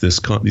preface these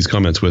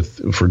comments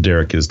with for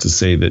Derek is to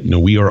say that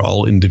we are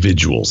all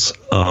individuals,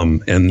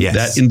 and yes.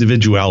 That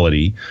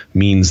individuality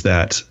means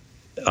that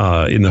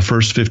in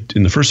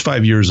the first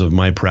 5 years of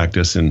my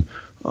practice in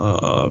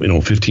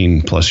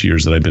 15 plus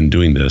years that I've been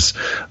doing this,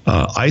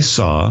 I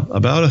saw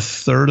about a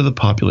fourth of the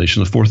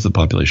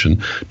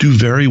population do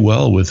very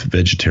well with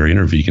vegetarian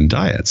or vegan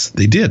diets.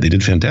 They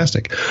did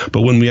fantastic.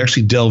 But when we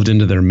actually delved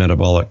into their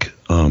metabolic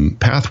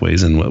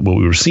pathways and what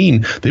we were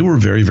seeing, they were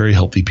very, very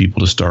healthy people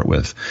to start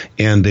with,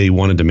 and they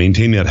wanted to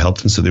maintain that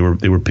health, and so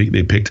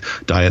they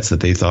picked diets that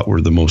they thought were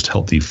the most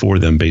healthy for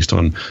them based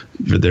on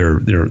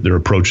their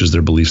approaches,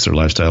 their beliefs, their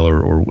lifestyle,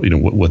 or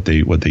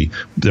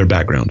their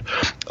background.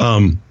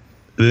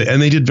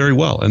 And they did very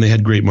well, and they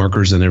had great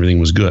markers, and everything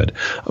was good.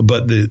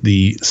 But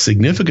the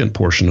significant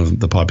portion of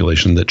the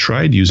population that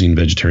tried using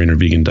vegetarian or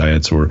vegan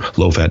diets or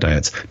low-fat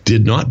diets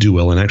did not do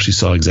well, and actually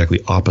saw exactly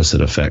opposite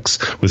effects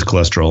with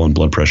cholesterol and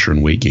blood pressure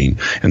and weight gain.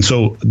 And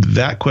so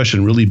that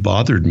question really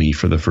bothered me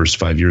for the first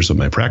 5 years of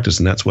my practice,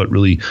 and that's what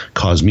really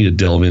caused me to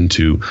delve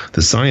into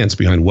the science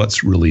behind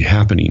what's really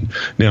happening.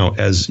 Now,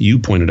 as you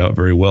pointed out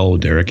very well,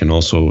 Derek, and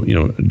also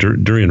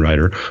Durian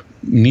Rider,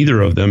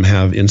 neither of them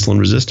have insulin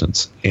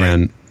resistance,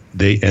 and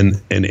and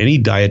any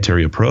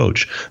dietary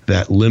approach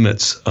that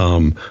limits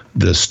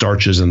the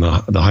starches and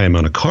the high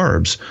amount of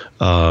carbs,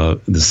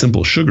 the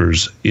simple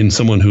sugars in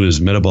someone who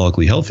is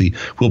metabolically healthy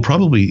will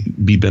probably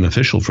be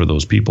beneficial for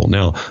those people.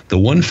 Now, the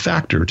one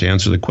factor to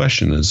answer the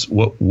question is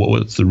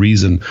what's the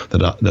reason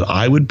that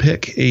I would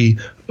pick a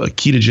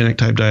ketogenic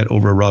type diet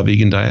over a raw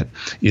vegan diet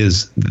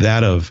is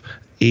that of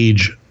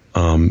age.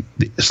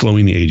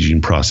 Slowing the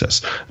aging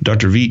process.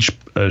 Dr. Veach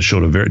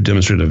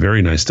demonstrated a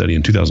very nice study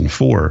in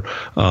 2004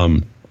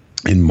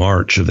 in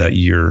March of that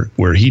year,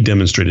 where he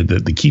demonstrated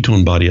that the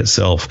ketone body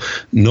itself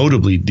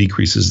notably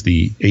decreases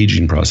the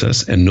aging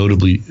process, and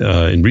notably,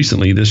 and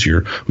recently this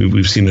year,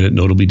 we've seen that it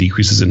notably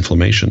decreases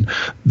inflammation.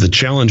 The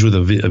challenge with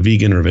a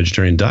vegan or a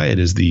vegetarian diet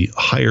is the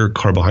higher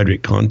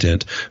carbohydrate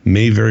content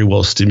may very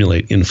well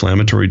stimulate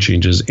inflammatory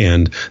changes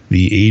and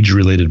the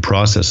age-related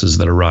processes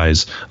that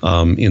arise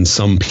in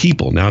some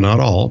people. Now, not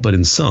all, but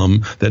in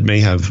some that may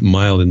have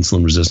mild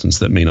insulin resistance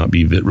that may not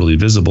be really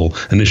visible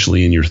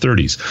initially in your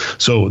 30s.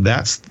 So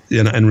that's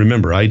and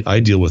remember, I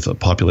deal with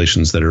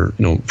populations that are,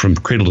 from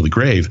cradle to the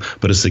grave,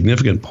 but a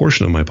significant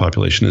portion of my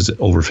population is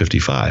over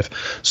 55.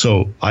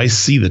 So I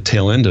see the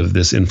tail end of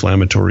this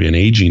inflammatory and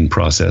aging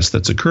process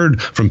that's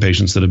occurred from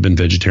patients that have been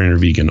vegetarian or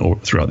vegan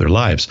throughout their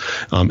lives.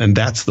 And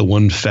that's the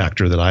one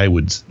factor that I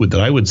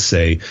would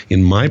say,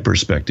 in my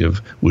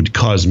perspective, would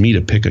cause me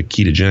to pick a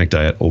ketogenic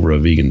diet over a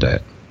vegan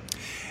diet.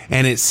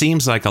 And it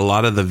seems like a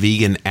lot of the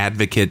vegan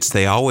advocates,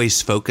 they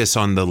always focus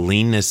on the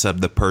leanness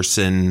of the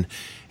person,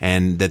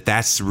 and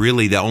that's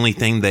really the only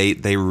thing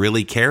they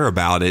really care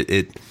about.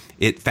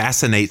 It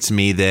fascinates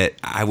me that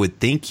I would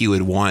think you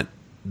would want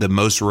the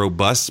most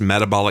robust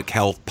metabolic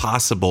health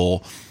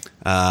possible,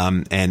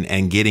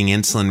 and getting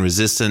insulin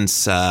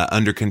resistance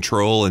under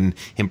control and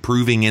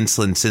improving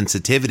insulin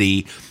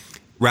sensitivity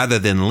rather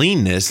than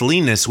leanness.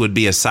 Leanness would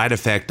be a side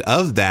effect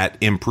of that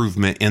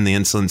improvement in the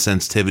insulin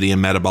sensitivity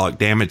and metabolic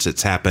damage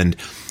that's happened.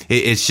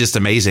 It's just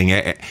amazing.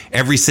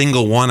 Every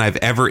single one I've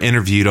ever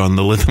interviewed on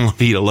the Live and La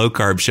Vida Low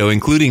Carb show,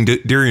 including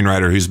Durian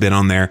Rider, who's been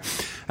on there,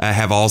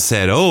 have all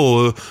said,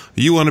 "Oh,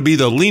 you want to be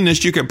the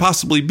leanest you can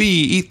possibly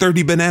be, eat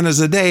 30 bananas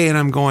a day." And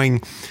I'm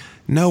going,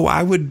 no,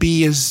 I would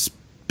be as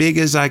big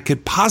as I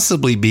could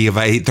possibly be if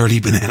I ate 30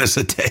 bananas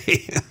a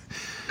day.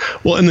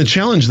 Well, and the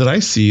challenge that I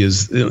see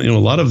is, a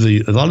lot of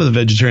the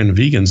vegetarian and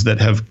vegans that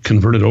have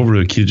converted over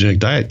to a ketogenic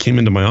diet came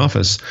into my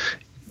office.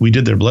 We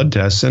did their blood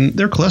tests, and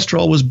their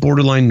cholesterol was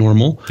borderline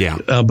normal. Yeah.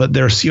 But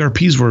their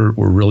CRPs were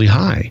really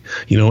high,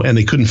 and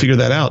they couldn't figure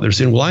that out. They're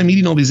saying, "Well, I'm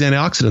eating all these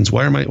antioxidants.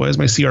 Why is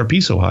my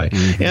CRP so high?"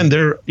 Mm-hmm. And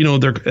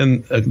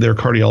their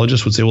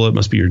cardiologist would say, "Well, it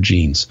must be your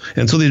genes."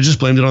 And so they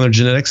just blamed it on their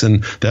genetics,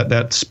 and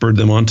that spurred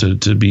them on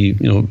to be,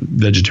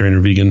 vegetarian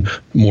or vegan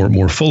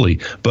more fully.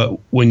 But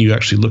when you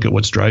actually look at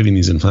what's driving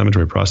these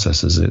inflammatory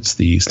processes, it's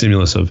the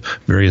stimulus of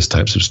various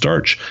types of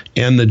starch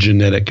and the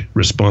genetic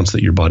response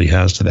that your body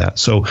has to that.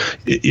 So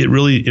it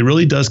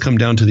really does come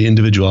down to the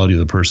individuality of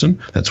the person.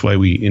 That's why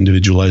we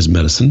individualize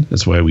medicine.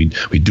 That's why we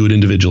do it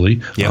individually.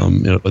 Yeah.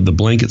 The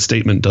blanket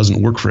statement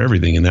doesn't work for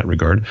everything in that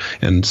regard.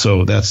 And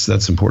so that's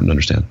important to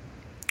understand.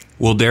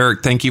 Well,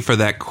 Derek, thank you for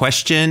that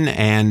question.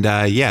 And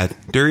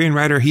Durian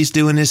Rider, he's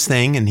doing his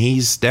thing, and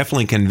he's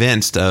definitely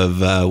convinced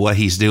of what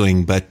he's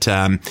doing. But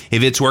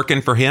if it's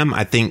working for him,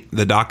 I think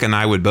the doc and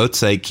I would both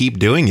say keep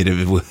doing it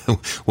if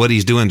what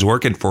he's doing is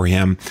working for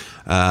him.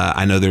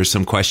 I know there's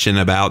some question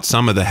about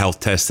some of the health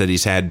tests that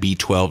he's had,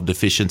 B12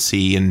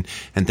 deficiency and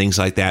things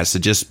like that. So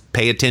just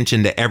pay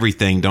attention to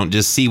everything. Don't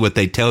just see what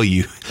they tell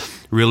you.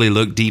 Really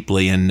look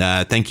deeply. And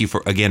thank you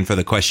for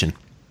the question.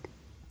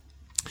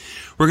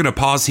 We're going to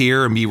pause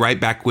here and be right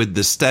back with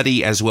the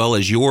study as well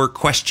as your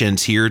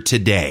questions here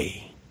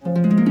today.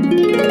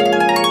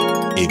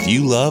 If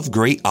you love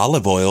great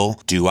olive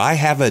oil, do I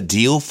have a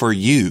deal for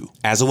you?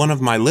 As one of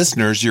my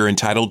listeners, you're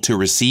entitled to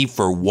receive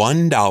for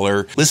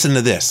 $1, listen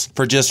to this,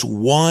 for just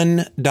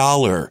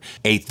 $1,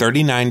 a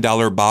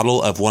 $39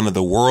 bottle of one of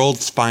the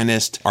world's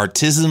finest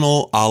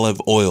artisanal olive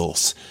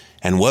oils.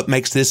 And what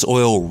makes this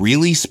oil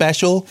really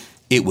special?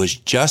 It was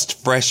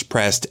just fresh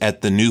pressed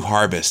at the new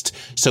harvest,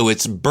 so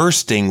it's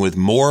bursting with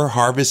more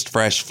harvest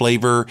fresh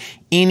flavor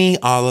any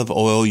olive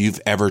oil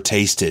you've ever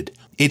tasted.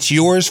 It's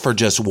yours for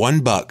just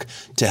 $1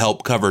 to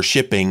help cover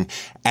shipping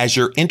as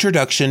your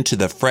introduction to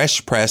the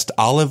Fresh Pressed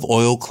Olive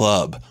Oil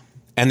Club.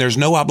 And there's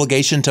no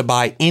obligation to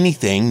buy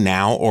anything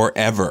now or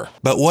ever.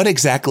 But what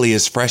exactly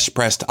is fresh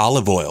pressed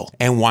olive oil?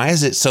 And why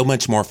is it so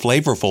much more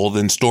flavorful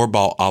than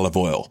store-bought olive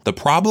oil? The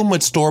problem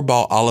with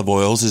store-bought olive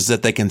oils is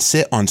that they can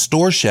sit on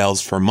store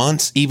shelves for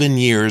months, even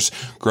years,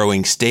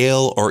 growing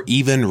stale or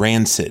even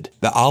rancid.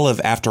 The olive,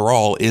 after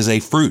all, is a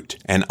fruit.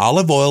 And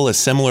olive oil is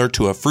similar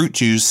to a fruit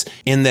juice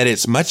in that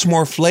it's much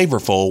more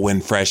flavorful when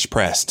fresh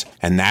pressed.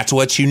 And that's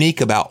what's unique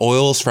about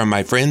oils from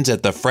my friends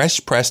at the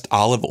Fresh Pressed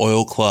Olive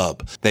Oil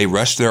Club. They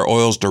rush their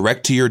oils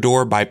direct to your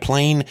door by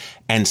plane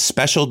and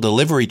special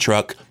delivery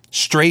truck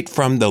straight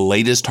from the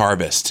latest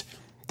harvest.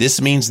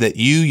 This means that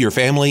you, your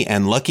family,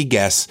 and lucky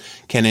guests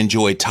can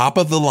enjoy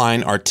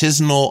top-of-the-line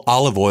artisanal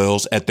olive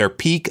oils at their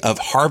peak of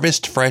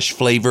harvest fresh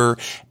flavor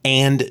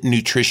and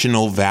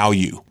nutritional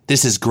value.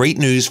 This is great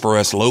news for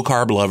us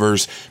low-carb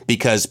lovers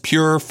because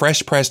pure,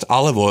 fresh-pressed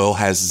olive oil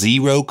has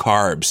 0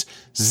 carbs.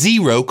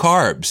 0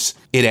 carbs.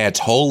 It adds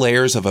whole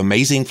layers of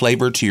amazing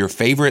flavor to your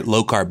favorite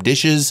low-carb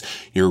dishes,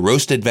 your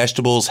roasted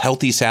vegetables,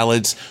 healthy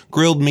salads,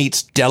 grilled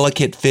meats,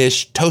 delicate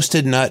fish,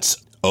 toasted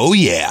nuts. Oh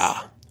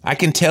yeah! I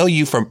can tell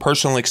you from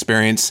personal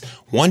experience,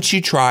 once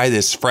you try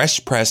this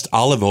fresh pressed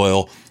olive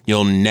oil,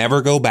 you'll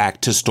never go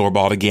back to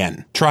store-bought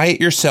again. Try it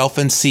yourself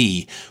and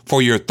see.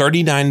 For your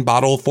 39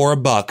 bottle for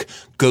 $1,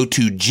 go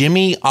to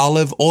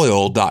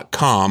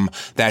jimmyoliveoil.com.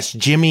 That's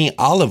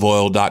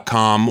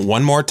jimmyoliveoil.com.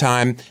 One more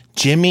time,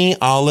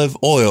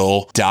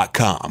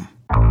 jimmyoliveoil.com.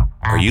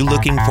 Are you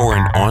looking for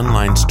an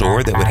online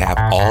store that would have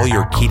all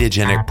your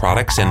ketogenic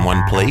products in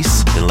one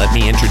place? Then let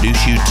me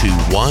introduce you to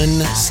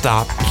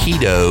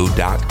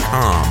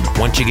OneStopKeto.com.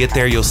 Once you get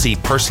there, you'll see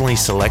personally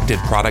selected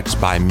products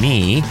by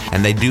me,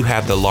 and they do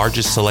have the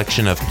largest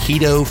selection of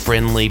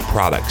keto-friendly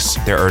products.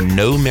 There are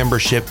no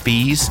membership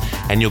fees,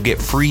 and you'll get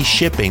free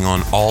shipping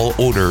on all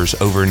orders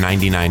over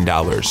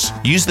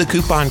 $99. Use the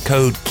coupon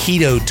code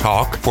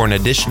KETOTALK for an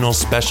additional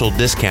special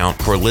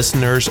discount for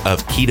listeners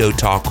of Keto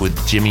Talk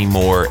with Jimmy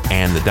Moore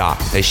and the Doc.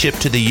 They ship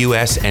to the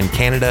US and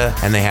Canada,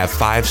 and they have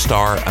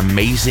 5-star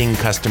amazing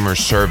customer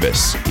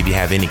service. If you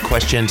have any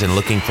questions and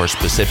looking for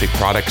specific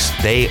products,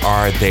 they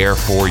are there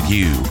for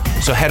you.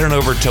 So head on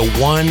over to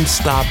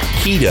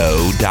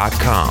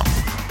OneStopKeto.com.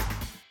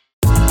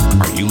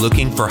 Are you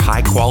looking for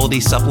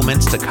high-quality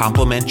supplements to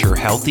complement your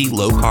healthy,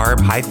 low-carb,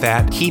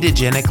 high-fat,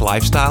 ketogenic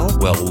lifestyle?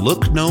 Well,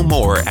 look no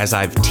more as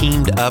I've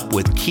teamed up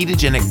with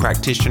ketogenic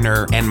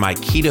practitioner and my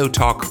Keto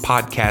Talk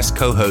podcast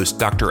co-host,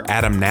 Dr.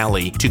 Adam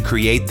Nally, to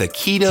create the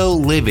Keto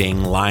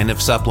Living line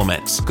of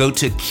supplements. Go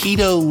to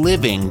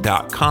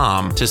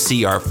KetoLiving.com to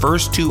see our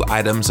first 2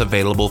 items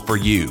available for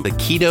you: the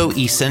Keto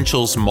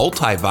Essentials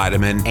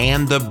Multivitamin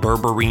and the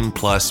Berberine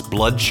Plus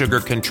Blood Sugar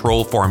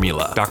Control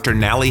Formula. Dr.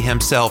 Nally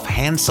himself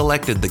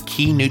hand-selected the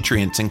key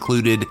nutrients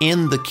included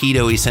in the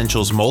Keto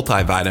Essentials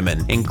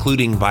Multivitamin,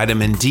 including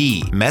vitamin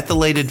D,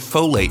 methylated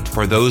folate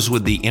for those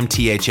with the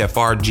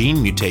MTHFR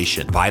gene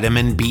mutation,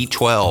 vitamin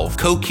B12,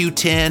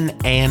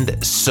 CoQ10,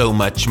 and so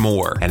much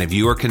more. And if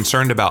you are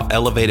concerned about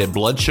elevated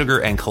blood sugar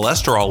and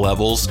cholesterol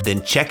levels,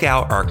 then check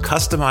out our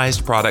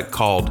customized product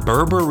called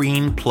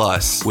Berberine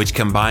Plus, which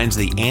combines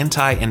the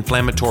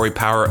anti-inflammatory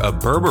power of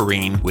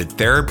berberine with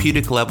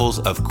therapeutic levels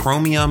of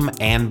chromium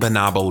and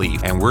banaba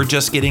leaf. And we're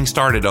just getting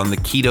started on the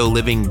Keto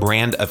Living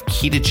brand of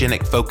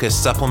ketogenic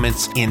focused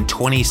supplements in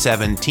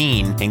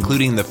 2017,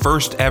 including the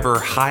first ever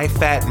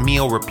high-fat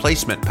meal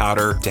replacement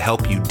powder to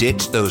help you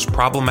ditch those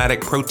problematic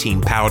protein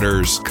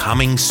powders,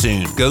 coming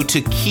soon. Go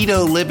to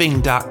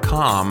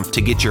KetoLiving.com to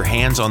get your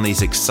hands on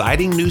these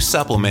exciting new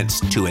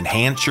supplements to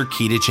enhance your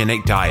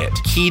ketogenic diet.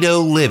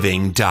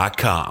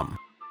 KetoLiving.com.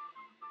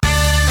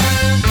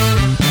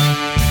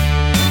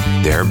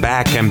 They're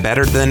back and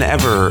better than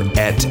ever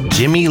at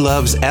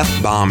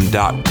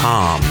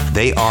JimmyLovesFBomb.com.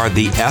 They are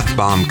the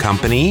F-Bomb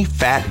company.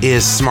 Fat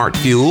is smart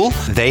fuel.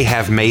 They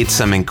have made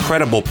some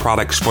incredible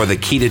products for the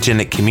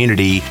ketogenic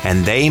community,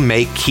 and they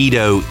make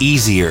keto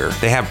easier.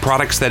 They have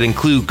products that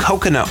include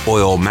coconut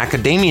oil,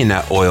 macadamia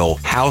nut oil,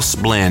 house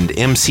blend,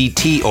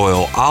 MCT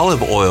oil,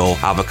 olive oil,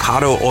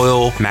 avocado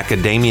oil,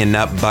 macadamia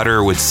nut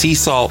butter with sea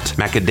salt,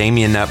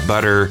 macadamia nut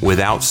butter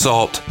without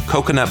salt,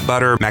 coconut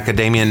butter,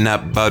 macadamia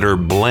nut butter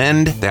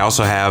blend. They also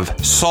have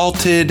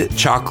salted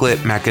chocolate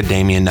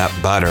macadamia nut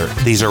butter.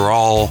 These are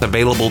all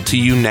available to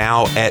you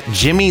now at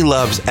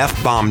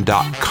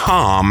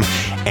JimmyLovesFBomb.com.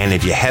 And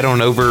if you head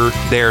on over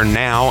there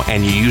now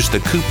and you use the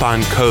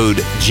coupon code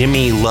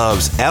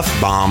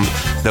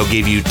JimmyLovesFBomb, they'll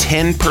give you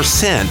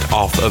 10%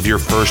 off of your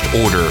first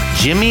order.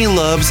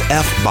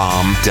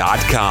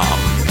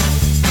 JimmyLovesFBomb.com.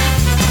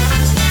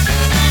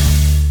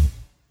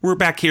 We're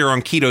back here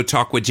on Keto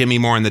Talk with Jimmy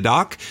Moore and the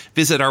Doc.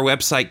 Visit our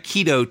website,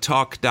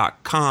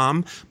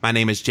 ketotalk.com. My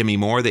name is Jimmy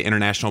Moore, the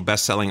international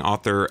best-selling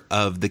author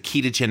of the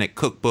Ketogenic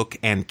Cookbook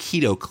and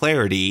Keto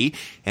Clarity.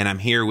 And I'm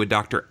here with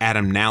Dr.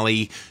 Adam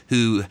Nally,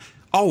 who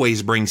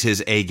always brings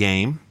his A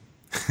game.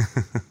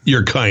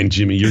 You're kind,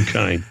 Jimmy. You're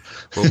kind.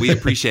 Well, we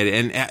appreciate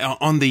it. And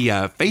on the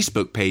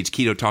Facebook page,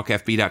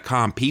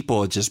 KetoTalkFB.com,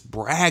 people are just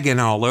bragging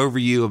all over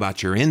you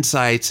about your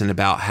insights and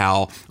about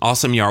how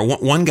awesome you are.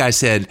 One guy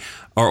said,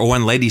 or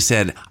one lady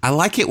said, I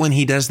like it when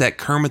he does that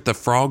Kermit the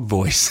Frog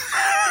voice.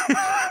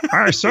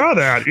 I saw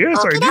that.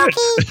 Yes, I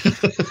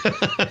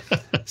did.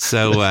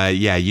 So,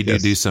 you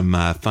do some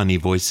funny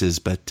voices,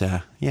 but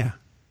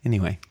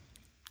anyway,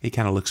 he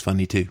kind of looks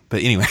funny too.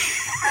 But anyway.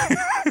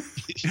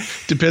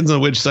 Depends on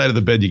which side of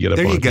the bed you get up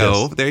on. There you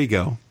go. Yes. There you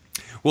go.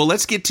 Well,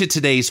 let's get to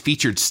today's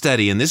featured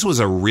study, and this was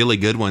a really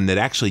good one that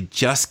actually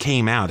just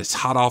came out. It's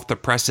hot off the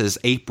presses,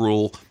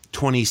 April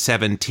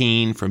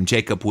 2017, from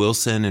Jacob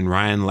Wilson and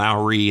Ryan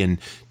Lowry and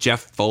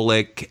Jeff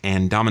Volek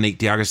and Dominique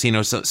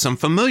D'Agostino, so some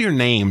familiar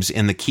names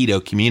in the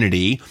keto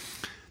community.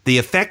 The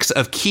effects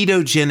of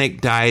ketogenic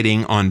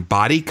dieting on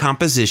body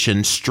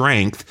composition,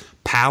 strength,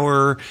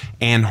 power,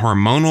 and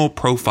hormonal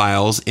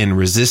profiles in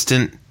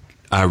resistance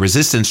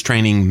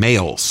training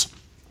males.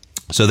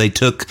 So they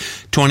took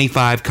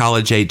 25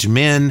 college-age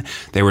men.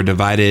 They were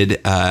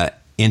divided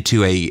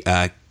into a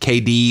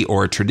KD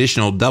or a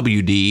traditional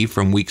WD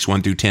from weeks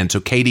 1 through 10. So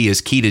KD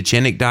is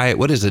ketogenic diet.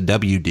 What is a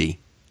WD?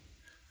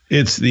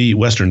 It's the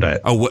Western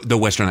diet. Oh, the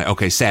Western diet.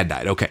 Okay, SAD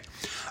diet. Okay.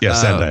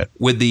 sad diet.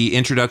 With the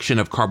introduction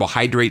of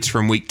carbohydrates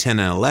from week 10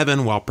 and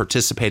 11 while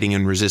participating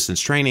in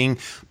resistance training,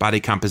 body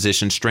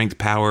composition, strength,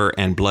 power,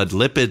 and blood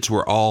lipids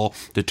were all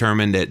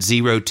determined at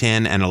 0,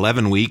 10, and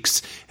 11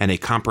 weeks, and a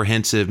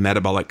comprehensive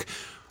metabolic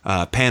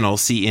panel,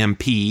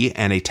 CMP,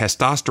 and a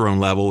testosterone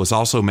level was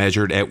also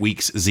measured at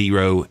weeks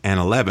 0 and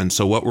 11.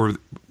 So what were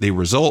the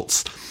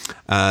results?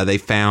 They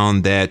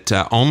found that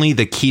only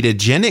the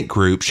ketogenic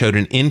group showed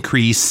an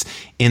increase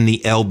in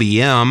the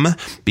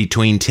LBM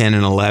between 10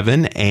 and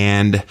 11,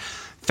 and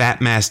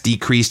fat mass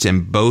decreased in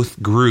both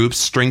groups.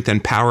 Strength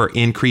and power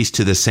increased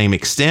to the same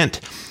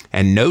extent,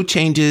 and no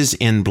changes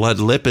in blood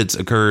lipids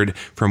occurred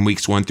from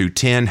weeks 1 through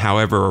 10.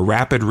 However, a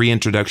rapid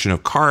reintroduction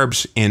of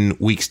carbs in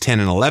weeks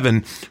 10 and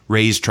 11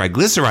 raised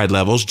triglyceride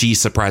levels, gee,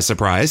 surprise,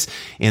 surprise,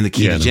 in the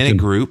ketogenic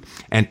group,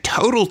 and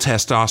total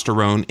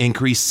testosterone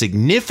increased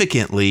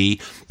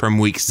significantly from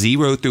weeks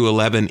 0 through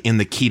 11 in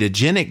the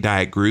ketogenic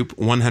diet group,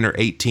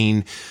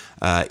 118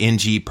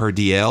 ng per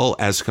dl,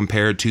 as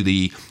compared to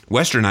the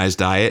westernized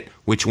diet,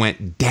 which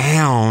went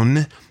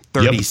down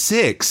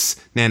 36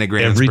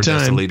 nanograms per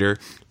deciliter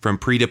from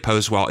pre to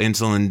post, while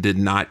insulin did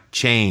not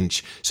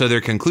change. So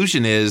their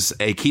conclusion is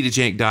a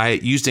ketogenic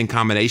diet used in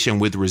combination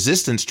with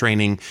resistance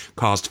training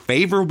caused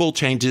favorable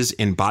changes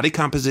in body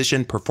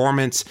composition,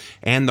 performance,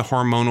 and the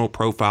hormonal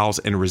profiles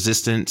in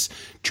resistance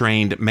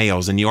trained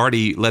males. And you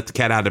already let the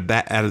cat out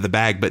of the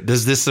bag, but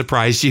does this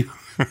surprise you?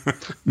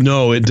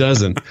 No, it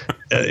doesn't.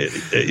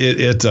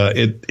 It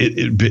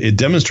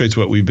demonstrates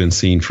what we've been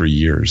seeing for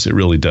years. It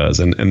really does.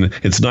 And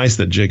it's nice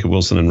that Jacob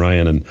Wilson and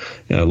Ryan and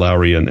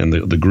Lowry and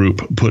the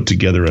group put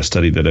together a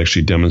study that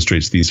actually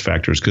demonstrates these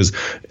factors, because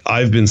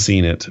I've been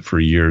seeing it for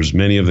years.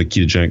 Many of the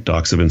ketogenic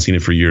docs have been seeing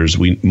it for years.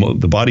 The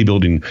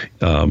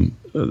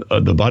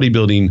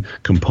bodybuilding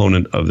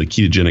component of the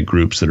ketogenic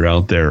groups that are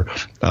out there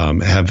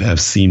have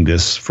seen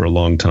this for a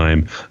long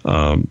time.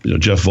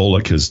 Jeff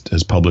Volek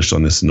has published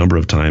on this a number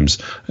of times,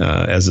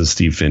 as has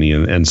Steve Finney,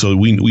 and so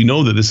we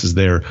know that this is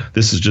there.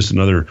 This is just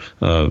another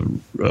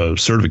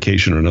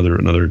certification or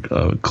another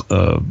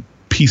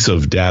piece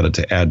of data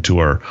to add to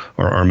our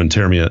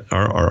armamentarium,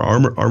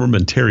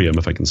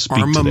 if I can speak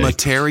today.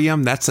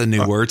 Armamentarium? That's a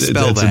new word.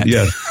 Spell that.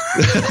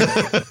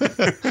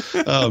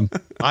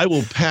 I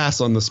will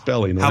pass on the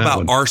spelling. How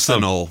about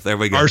arsenal? There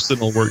we go.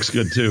 Arsenal works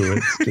good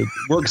too. It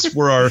works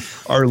for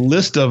our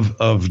list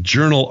of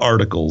journal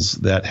articles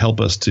that help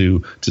us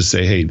to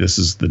say, hey, this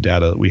is the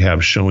data that we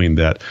have showing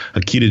that a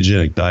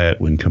ketogenic diet,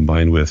 when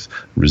combined with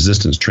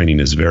resistance training,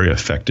 is very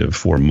effective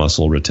for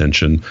muscle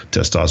retention,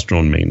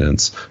 testosterone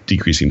maintenance,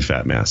 decreasing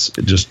fat mass.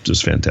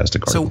 Just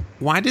fantastic article. So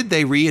why did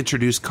they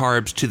reintroduce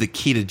carbs to the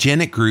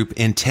ketogenic group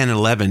in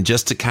 10-11,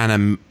 just to kind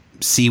of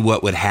see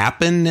what would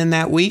happen in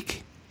that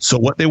week? So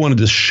what they wanted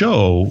to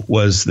show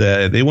was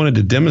that they wanted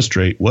to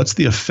demonstrate what's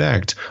the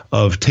effect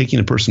of taking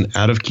a person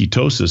out of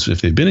ketosis,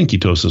 if they've been in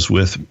ketosis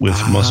with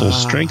muscle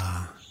strength.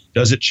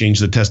 Does it change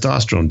the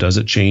testosterone? Does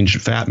it change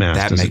fat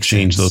mass? Does it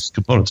change those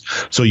components?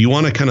 So you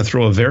want to kind of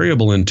throw a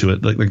variable into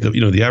it, like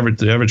the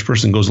average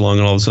person goes along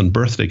and all of a sudden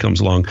birthday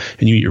comes along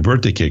and you eat your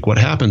birthday cake. What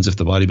happens if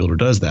the bodybuilder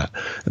does that?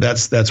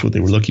 That's what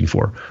they were looking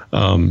for.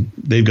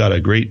 They've got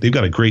a great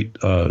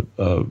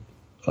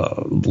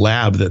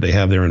lab that they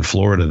have there in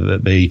Florida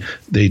that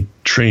they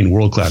train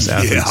world-class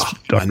athletes.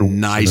 Yeah, a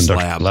nice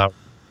lab.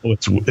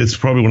 It's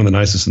probably one of the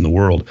nicest in the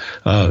world.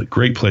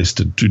 Great place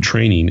to do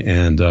training,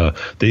 and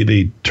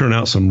they turn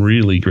out some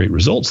really great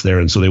results there.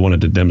 And so they wanted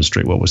to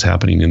demonstrate what was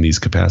happening in these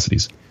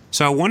capacities.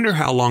 So I wonder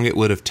how long it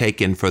would have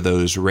taken for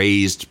those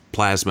raised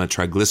plasma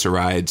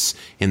triglycerides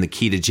in the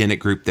ketogenic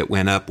group that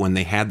went up when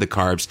they had the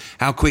carbs.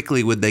 How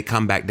quickly would they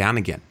come back down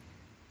again?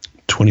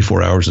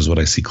 24 hours is what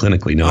I see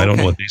clinically. Now, I don't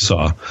know what they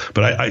saw,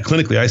 but I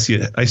clinically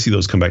I see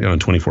those come back down in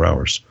 24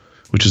 hours,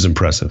 which is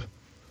impressive.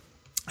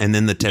 And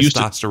then the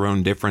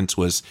testosterone difference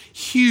was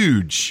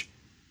huge.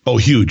 Oh,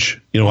 huge.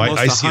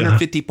 Almost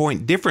 150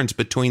 point difference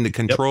between the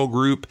control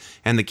group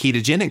and the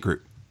ketogenic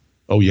group.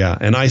 Oh, yeah.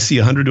 And I see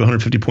 100 to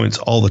 150 points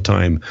all the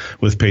time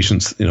with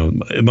patients,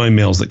 my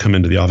males that come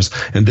into the office,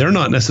 and they're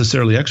not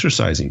necessarily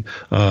exercising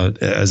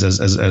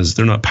as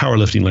they're not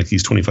powerlifting like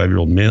these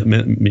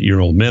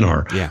 25-year-old men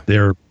are. Yeah.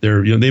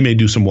 They may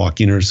do some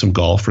walking or some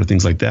golf or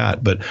things like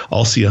that, but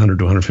I'll see 100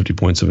 to 150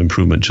 points of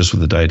improvement just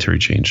with the dietary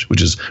change,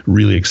 which is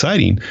really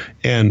exciting.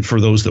 And for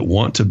those that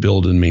want to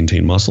build and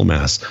maintain muscle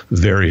mass,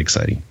 very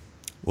exciting.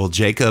 Well,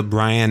 Jacob,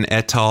 Ryan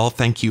et al.,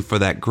 thank you for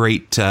that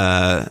great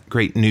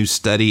new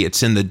study.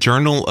 It's in the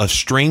Journal of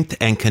Strength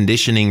and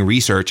Conditioning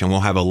Research, and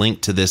we'll have a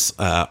link to this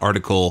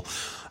article,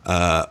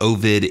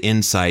 Ovid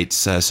Insights,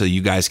 so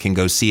you guys can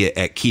go see it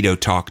at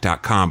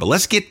ketotalk.com. But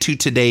let's get to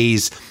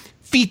today's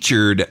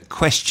featured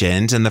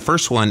questions, and the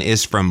first one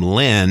is from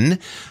Lynn.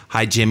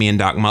 Hi, Jimmy and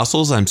Doc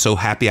Muscles. I'm so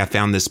happy I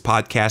found this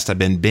podcast. I've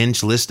been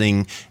binge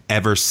listening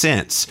ever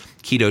since.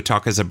 Keto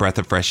Talk is a breath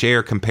of fresh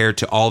air compared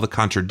to all the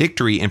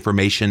contradictory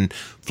information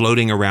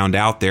floating around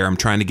out there. I'm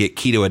trying to get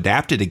keto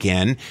adapted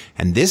again,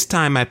 and this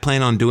time I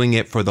plan on doing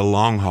it for the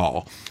long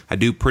haul. I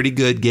do pretty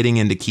good getting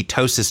into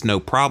ketosis, no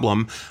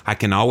problem. I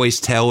can always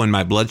tell when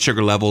my blood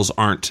sugar levels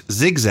aren't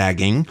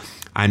zigzagging.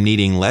 I'm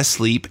needing less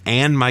sleep,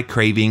 and my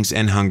cravings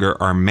and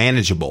hunger are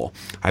manageable.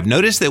 I've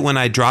noticed that when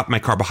I drop my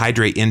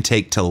carbohydrate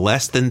intake to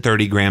less than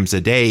 30 grams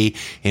a day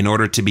in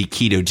order to be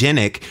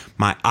ketogenic,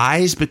 my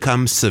eyes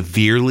become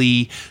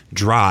severely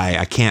dry.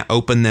 I can't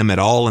open them at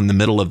all in the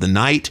middle of the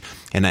night,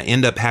 and I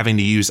end up having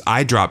to use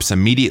eye drops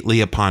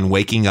immediately upon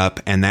waking up,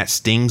 and that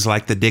stings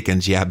like the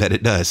dickens. Yeah, I bet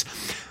it does.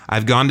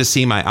 I've gone to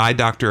see my eye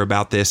doctor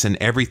about this, and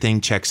everything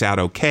checks out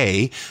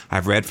okay.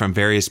 I've read from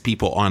various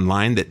people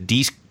online that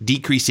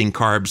decreasing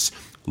carbs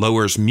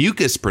lowers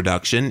mucus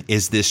production.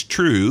 Is this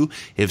true?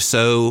 If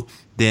so,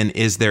 then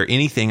is there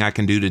anything I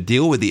can do to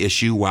deal with the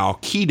issue while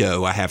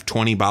keto? I have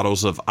 20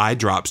 bottles of eye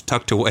drops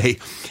tucked away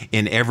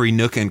in every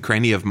nook and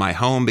cranny of my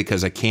home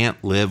because I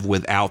can't live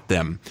without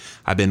them.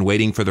 I've been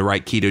waiting for the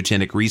right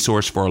ketogenic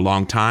resource for a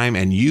long time,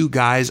 and you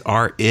guys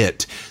are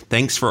it.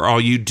 Thanks for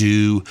all you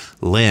do,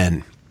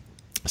 Lynn.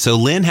 So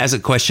Lynn has a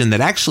question that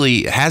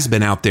actually has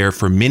been out there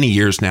for many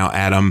years now,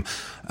 Adam,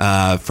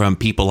 from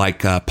people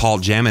like Paul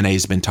Jaminet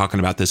has been talking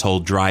about this whole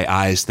dry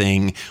eyes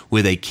thing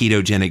with a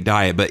ketogenic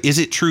diet. But is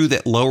it true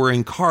that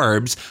lowering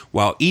carbs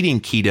while eating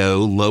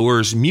keto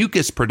lowers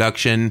mucus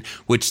production,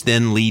 which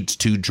then leads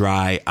to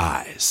dry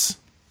eyes?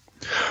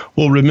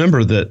 Well,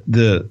 remember that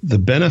the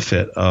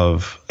benefit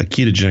of a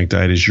ketogenic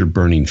diet is you're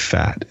burning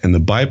fat. And the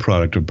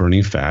byproduct of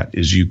burning fat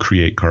is you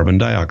create carbon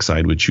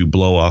dioxide, which you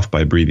blow off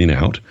by breathing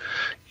out,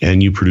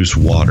 and you produce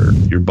water.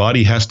 Your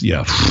body has to,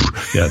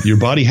 your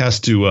body has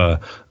to,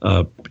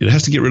 it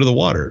has to get rid of the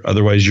water.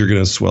 Otherwise, you're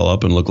going to swell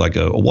up and look like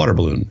a water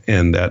balloon.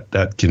 And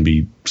that can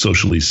be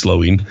socially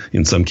slowing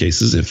in some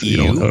cases if you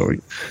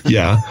don't.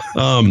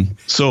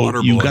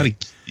 So you've got to.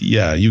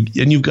 Yeah,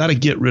 you've got to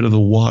get rid of the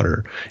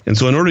water. And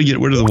so in order to get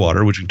rid of the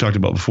water, which we talked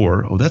about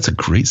before, that's a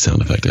great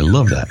sound effect. I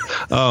love that.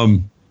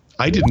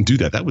 I didn't do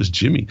that. That was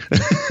Jimmy.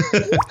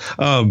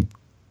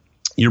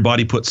 Your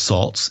body puts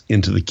salts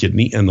into the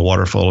kidney, and the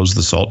water follows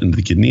the salt into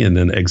the kidney and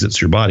then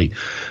exits your body.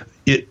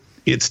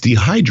 It's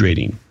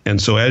dehydrating.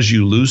 And so as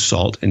you lose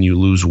salt and you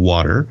lose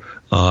water,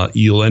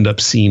 you'll end up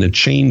seeing a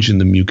change in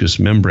the mucous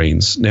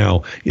membranes.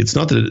 Now, it's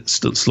not that it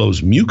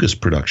slows mucus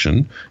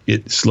production.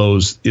 It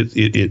slows,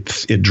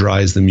 it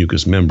dries the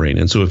mucous membrane.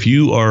 And so if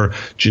you are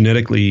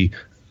genetically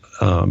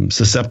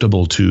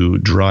susceptible to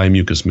dry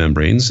mucous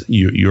membranes,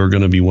 you're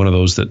going to be one of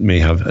those that may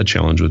have a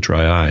challenge with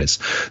dry eyes.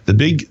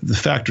 The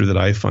factor that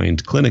I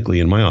find clinically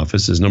in my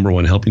office is, number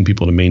one, helping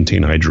people to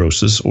maintain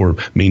hydrosis or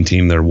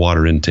maintain their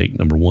water intake,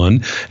 number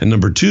one. And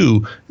number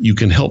two, you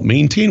can help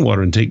maintain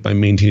water intake by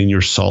maintaining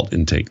your salt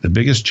intake. The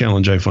biggest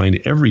challenge I find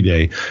every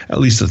day, at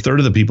least a third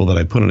of the people that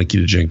I put on a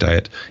ketogenic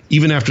diet,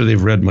 even after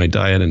they've read my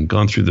diet and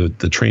gone through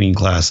the training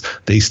class,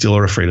 they still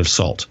are afraid of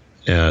salt.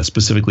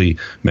 Specifically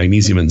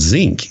magnesium and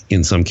zinc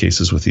in some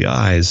cases with the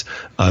eyes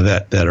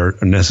that are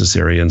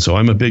necessary. And so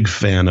I'm a big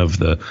fan of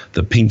the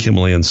pink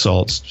Himalayan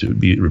salts to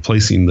be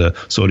replacing the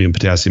sodium,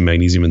 potassium,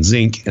 magnesium, and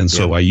zinc. And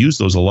so I use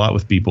those a lot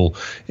with people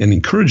and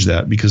encourage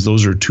that because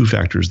those are two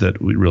factors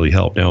that would really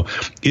help. Now,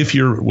 if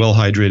you're well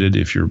hydrated,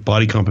 if your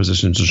body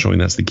composition is showing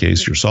that's the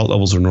case, your salt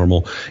levels are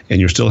normal,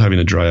 and you're still having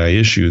a dry eye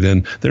issue,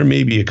 then there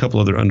may be a couple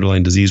other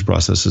underlying disease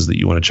processes that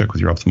you want to check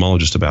with your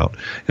ophthalmologist about.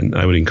 And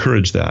I would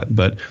encourage that.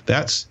 But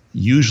that's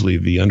usually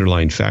the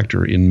underlying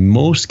factor in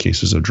most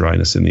cases of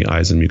dryness in the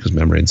eyes and mucous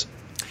membranes.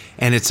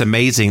 And it's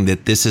amazing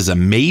that this is a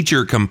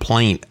major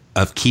complaint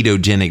of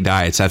ketogenic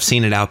diets. I've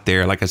seen it out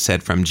there, like I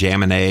said, from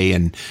Jaminet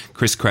and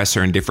Chris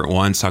Kresser and different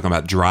ones talking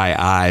about dry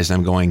eyes. And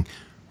I'm going,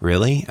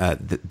 really?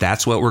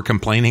 That's what we're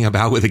complaining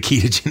about with a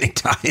ketogenic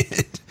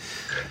diet?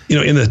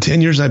 In the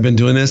 10 years I've been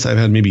doing this, I've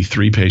had maybe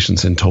 3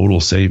 patients in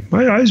total say,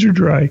 my eyes are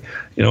dry.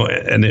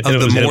 And it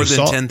was more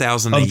than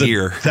 10,000 a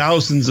year.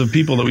 Thousands of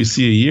people that we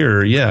see a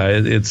year. Yeah,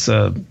 it's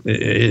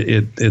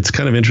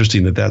kind of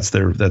interesting that's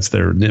their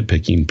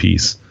nitpicking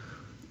piece.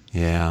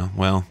 Yeah,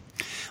 well,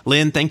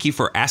 Lynn, thank you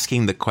for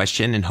asking the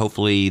question, and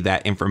hopefully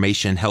that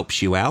information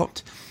helps you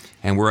out.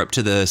 And we're up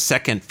to the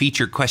second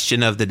feature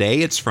question of the day.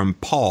 It's from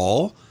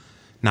Paul,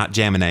 not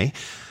Jaminet.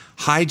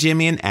 Hi,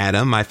 Jimmy and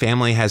Adam. My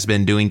family has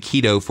been doing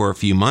keto for a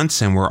few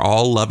months, and we're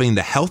all loving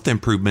the health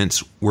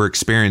improvements we're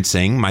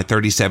experiencing. My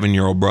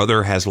 37-year-old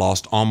brother has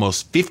lost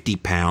almost 50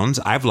 pounds.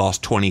 I've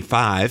lost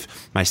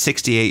 25. My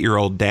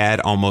 68-year-old dad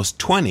almost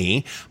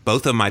 20.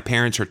 Both of my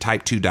parents are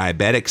type 2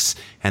 diabetics,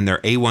 and their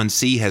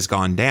A1C has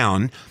gone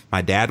down.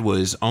 My dad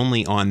was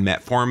only on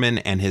metformin,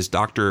 and his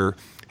doctor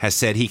has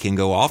said he can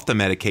go off the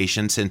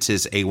medication since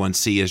his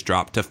A1C has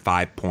dropped to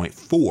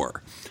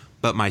 5.4.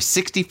 But my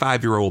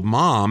 65-year-old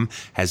mom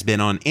has been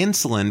on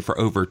insulin for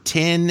over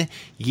 10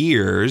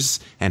 years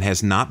and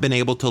has not been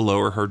able to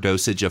lower her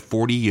dosage of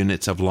 40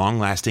 units of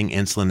long-lasting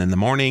insulin in the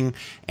morning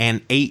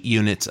and 8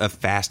 units of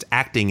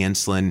fast-acting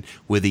insulin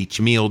with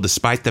each meal,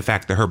 despite the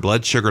fact that her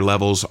blood sugar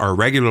levels are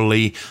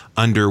regularly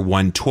under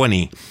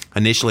 120.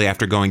 Initially,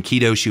 after going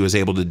keto, she was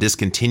able to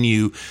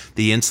discontinue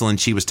the insulin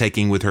she was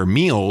taking with her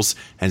meals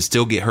and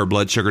still get her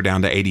blood sugar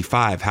down to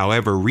 85.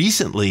 However,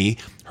 recently,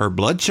 her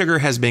blood sugar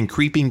has been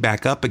creeping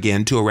back up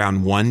again to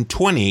around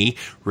 120,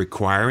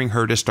 requiring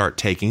her to start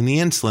taking the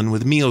insulin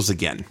with meals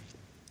again.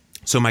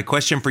 So my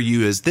question for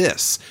you is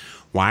this: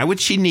 why would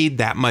she need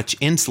that much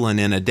insulin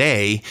in a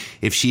day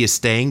if she is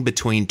staying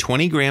between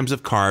 20 grams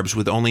of carbs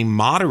with only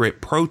moderate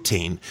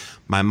protein?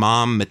 My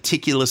mom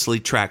meticulously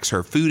tracks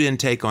her food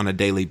intake on a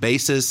daily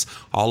basis.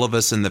 All of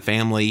us in the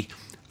family,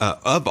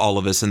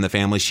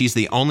 she's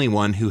the only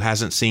one who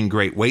hasn't seen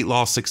great weight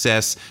loss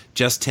success,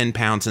 just 10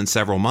 pounds in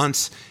several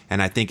months.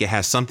 And I think it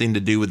has something to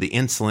do with the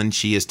insulin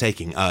she is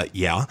taking.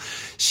 Yeah.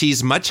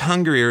 She's much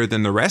hungrier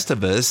than the rest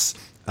of us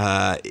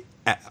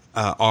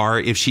are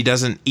if she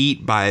doesn't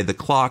eat by the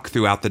clock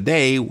throughout the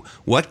day.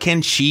 What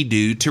can she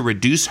do to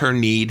reduce her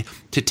need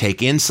to take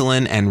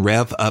insulin and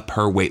rev up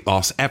her weight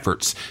loss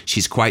efforts?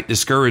 She's quite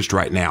discouraged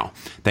right now.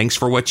 Thanks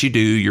for what you do.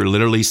 You're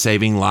literally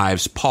saving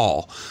lives,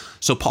 Paul.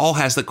 So Paul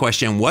has the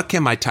question: what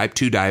can my type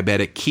 2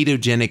 diabetic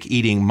ketogenic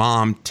eating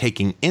mom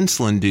taking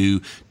insulin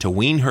do to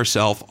wean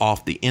herself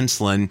off the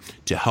insulin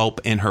to help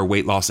in her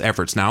weight loss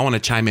efforts? Now, I want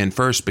to chime in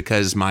first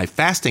because my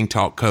Fasting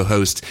Talk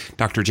co-host,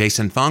 Dr.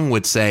 Jason Fung,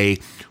 would say,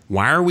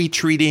 why are we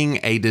treating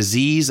a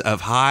disease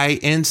of high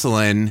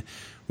insulin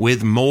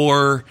with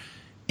more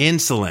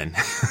insulin?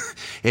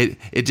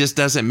 It just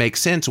doesn't make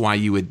sense why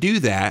you would do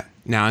that.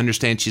 Now, I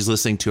understand she's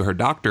listening to her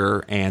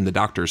doctor, and the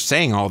doctor's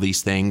saying all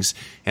these things.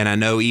 And I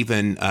know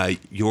even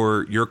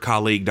your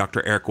colleague,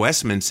 Dr. Eric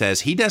Westman,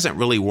 says he doesn't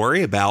really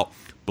worry about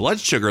blood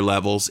sugar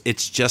levels.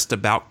 It's just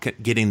about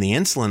getting the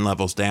insulin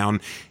levels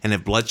down. And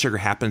if blood sugar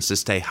happens to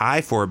stay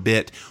high for a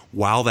bit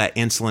while that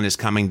insulin is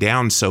coming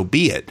down, so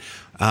be it.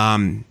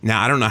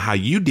 Now, I don't know how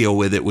you deal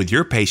with it with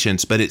your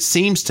patients, but it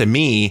seems to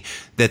me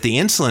that the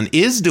insulin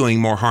is doing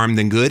more harm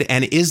than good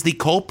and is the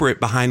culprit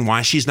behind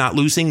why she's not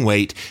losing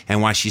weight and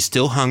why she's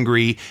still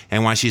hungry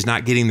and why she's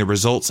not getting the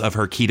results of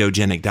her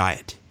ketogenic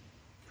diet.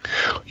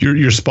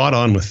 You're spot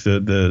on with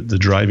the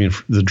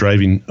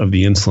driving of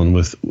the insulin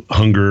with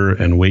hunger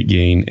and weight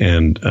gain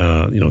and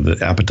the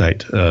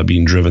appetite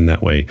being driven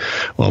that way.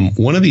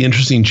 One of the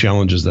interesting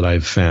challenges that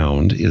I've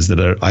found is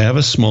that I have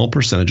a small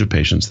percentage of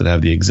patients that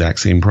have the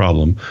exact same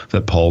problem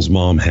that Paul's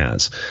mom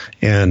has,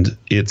 and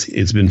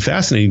it's been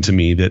fascinating to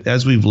me that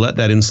as we've let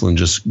that insulin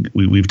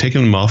we've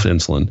taken them off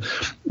insulin.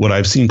 What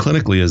I've seen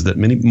clinically is that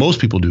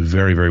most people do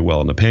very, very well,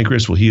 and the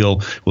pancreas will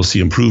heal. We'll see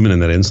improvement in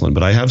that insulin,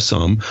 but I have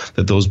some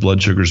that those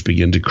blood sugars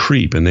begin to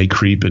creep, and they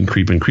creep and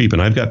creep and creep.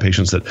 And I've got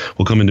patients that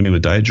will come into me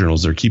with diet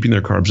journals. They're keeping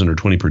their carbs under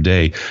 20 per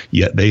day,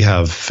 yet they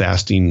have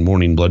fasting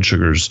morning blood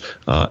sugars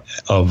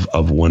of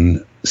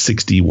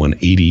 160,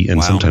 180,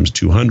 and sometimes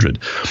 200.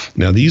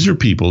 Now, these are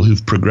people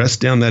who've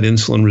progressed down that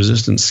insulin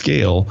resistance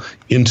scale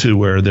into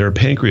where their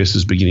pancreas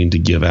is beginning to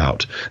give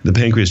out. The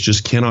pancreas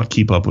just cannot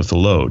keep up with the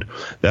load.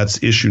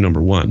 That's issue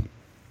number one.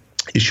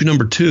 Issue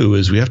number two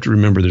is we have to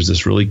remember there's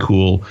this really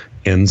cool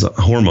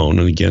hormone.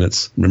 And again,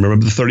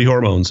 remember the 30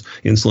 hormones,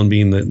 insulin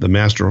being the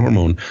master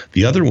hormone.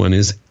 The other one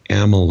is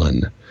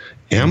amylin.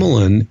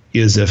 Amylin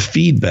is a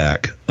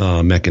feedback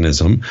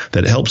mechanism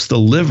that helps the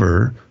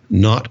liver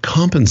not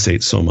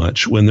compensate so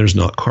much when there's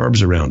not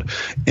carbs around.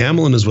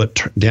 Amylin is what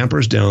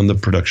dampers down the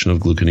production of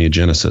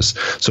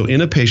gluconeogenesis. So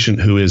in a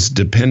patient who is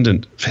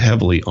dependent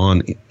heavily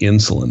on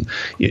insulin,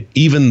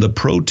 even the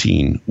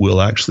protein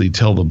will actually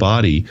tell the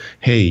body,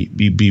 hey,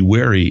 be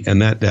wary,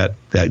 and that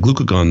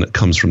glucagon that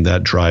comes from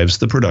that drives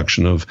the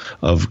production of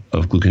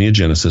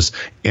gluconeogenesis.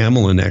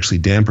 Amylin actually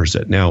dampers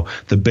it. Now,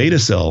 the beta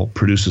cell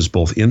produces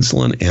both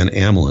insulin and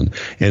amylin,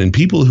 and in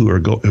people who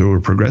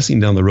are progressing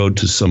down the road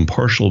to some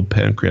partial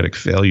pancreatic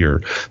failure,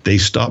 they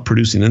stop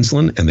producing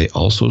insulin and they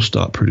also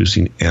stop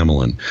producing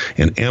amylin.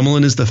 And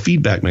amylin is the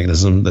feedback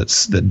mechanism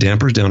that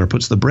dampers down or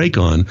puts the brake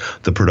on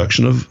the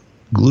production of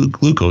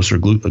glucose or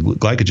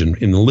glycogen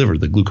in the liver,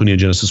 the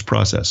gluconeogenesis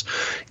process.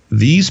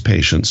 These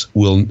patients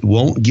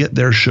won't get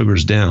their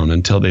sugars down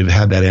until they've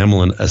had that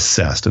amylin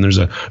assessed. And there's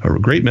a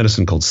great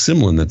medicine called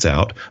Simlin that's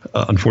out.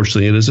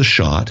 Unfortunately, it is a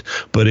shot,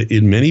 but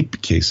in many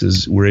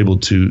cases, we're able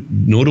to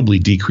notably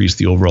decrease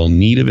the overall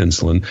need of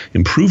insulin,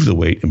 improve the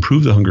weight,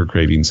 improve the hunger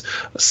cravings,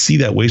 see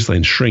that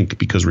waistline shrink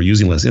because we're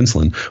using less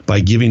insulin by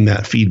giving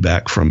that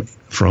feedback from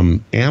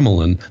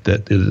amylin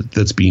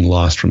that's being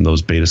lost from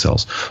those beta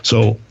cells.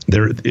 So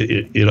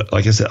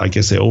like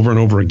I say over and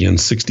over again,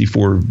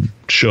 64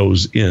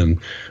 shows in,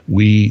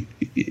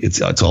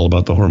 it's all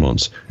about the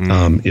hormones.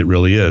 It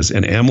really is,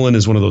 and amylin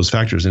is one of those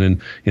factors.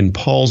 And in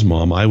Paul's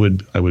mom, I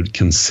would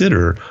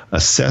consider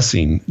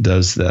assessing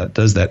does that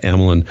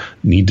amylin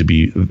need to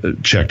be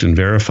checked and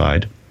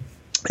verified.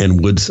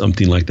 And would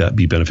something like that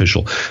be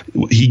beneficial?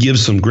 He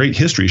gives some great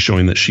history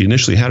showing that she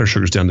initially had her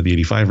sugars down to the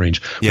 85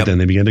 range, but then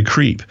they began to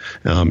creep.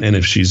 And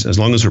if as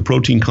long as her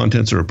protein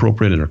contents are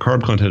appropriate and her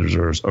carb contents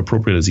are as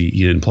appropriate as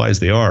he implies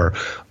they are,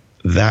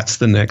 that's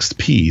the next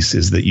piece,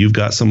 is that you've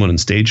got someone in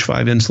stage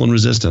 5 insulin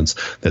resistance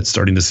that's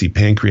starting to see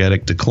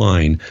pancreatic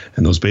decline,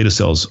 and those beta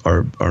cells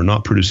are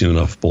not producing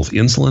enough both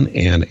insulin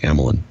and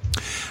amylin.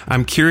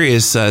 I'm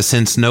curious,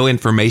 since no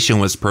information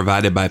was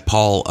provided by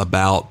Paul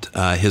about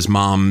his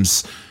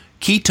mom's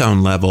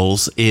ketone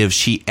levels, if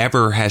she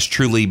ever has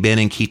truly been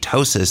in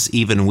ketosis,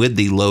 even with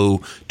the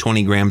low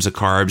 20 grams of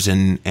carbs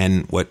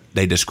and what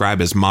they describe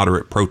as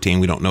moderate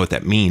protein. We don't know what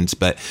that means,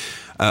 but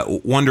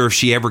wonder if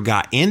she ever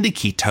got into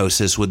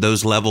ketosis with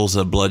those levels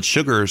of blood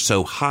sugar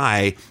so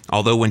high.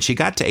 Although when she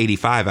got to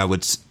 85, I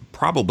would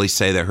probably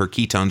say that her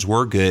ketones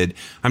were good.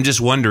 I'm just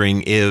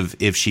wondering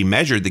if she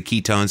measured the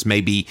ketones,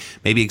 maybe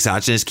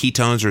exogenous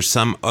ketones or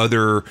some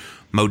other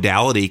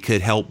modality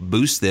could help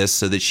boost this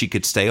so that she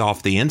could stay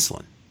off the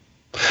insulin.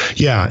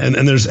 Yeah,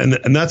 and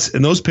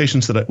those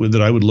patients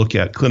that I would look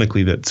at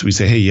clinically, that we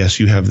say, hey, yes,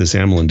 you have this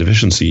amylin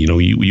deficiency.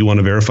 You want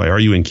to verify, are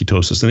you in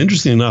ketosis? And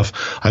interestingly enough,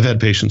 I've had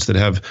patients that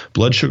have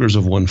blood sugars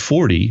of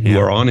 140 who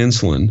are on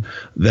insulin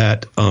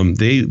that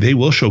they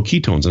will show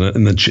ketones,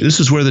 and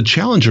this is where the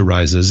challenge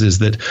arises, is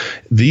that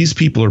these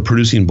people are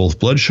producing both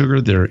blood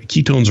sugar, their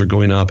ketones are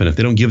going up, and if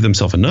they don't give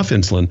themselves enough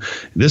insulin,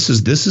 this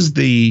is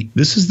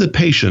the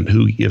patient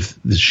who, if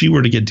she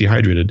were to get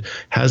dehydrated,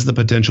 has the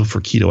potential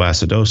for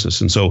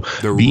ketoacidosis, and so.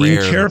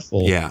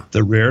 Careful. Yeah.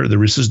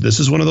 This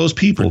is one of those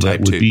people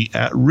that would be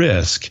at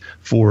risk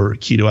for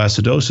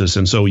ketoacidosis.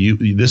 And so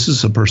this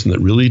is a person that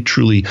really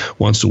truly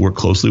wants to work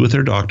closely with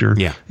their doctor,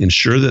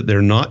 ensure that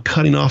they're not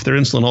cutting off their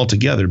insulin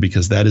altogether,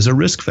 because that is a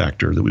risk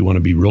factor that we want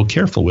to be real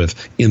careful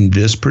with in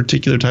this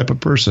particular type of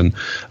person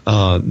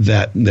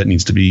that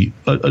needs to be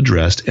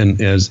addressed. And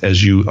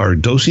as you are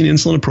dosing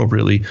insulin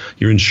appropriately,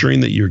 you're ensuring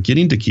that you're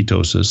getting to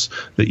ketosis,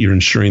 that you're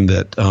ensuring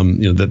that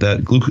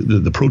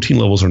the protein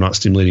levels are not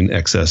stimulating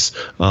excess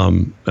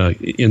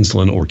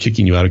insulin or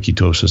kicking you out of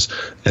ketosis,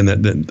 and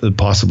that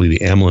possibly the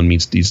amylin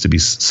needs to be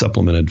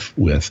supplemented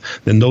with.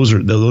 Then those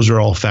are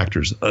all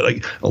factors.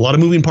 Like a lot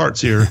of moving parts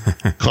here,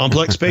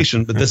 complex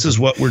patient, but this is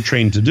what we're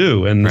trained to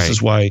do, and this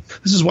is why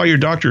your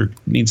doctor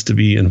needs to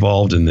be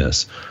involved in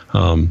this.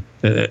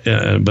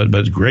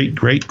 But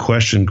great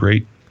question,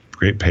 great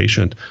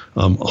patient.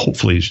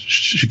 Hopefully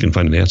she can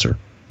find an answer.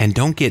 And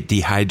don't get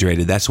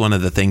dehydrated. That's one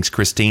of the things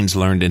Christine's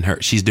learned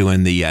she's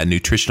doing the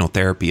Nutritional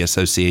Therapy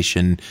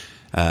Association,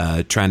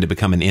 trying to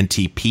become an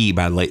NTP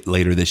by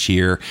later this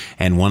year.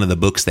 And one of the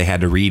books they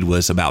had to read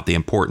was about the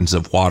importance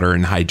of water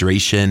and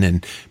hydration.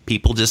 And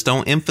people just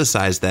don't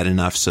emphasize that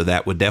enough. So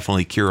that would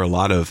definitely cure a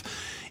lot of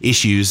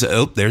issues.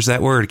 Oh, there's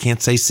that word.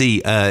 Can't say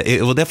C.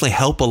 It will definitely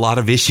help a lot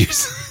of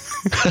issues.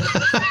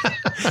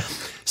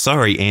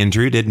 Sorry,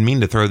 Andrew. Didn't mean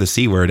to throw the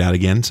C word out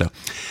again. So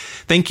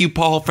thank you,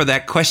 Paul, for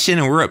that question.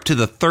 And we're up to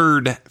the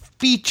third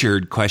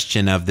featured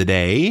question of the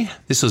day.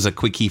 This was a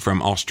quickie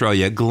from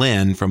Australia.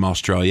 Glenn from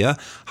Australia.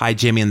 Hi,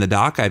 Jimmy and the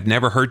Doc. I've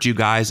never heard you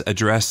guys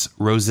address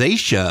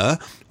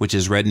rosacea, which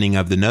is reddening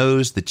of the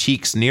nose, the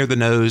cheeks near the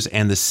nose,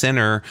 and the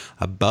center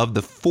above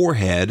the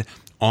forehead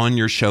on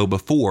your show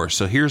before.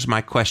 So here's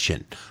my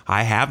question.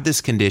 I have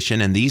this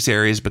condition and these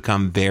areas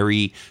become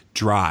very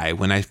dry.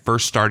 When I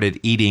first started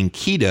eating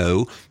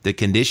keto, the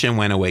condition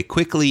went away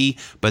quickly,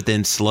 but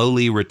then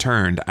slowly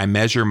returned. I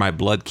measure my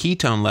blood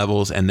ketone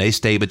levels and they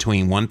stay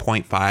between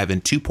 1.5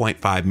 and 2.5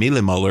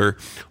 millimolar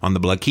on the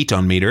blood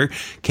ketone meter.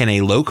 Can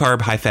a low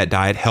carb, high fat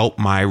diet help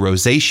my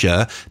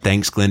rosacea?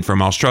 Thanks, Glenn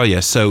from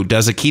Australia. So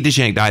does a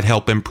ketogenic diet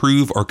help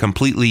improve or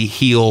completely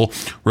heal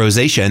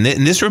rosacea? And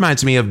this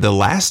reminds me of the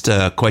last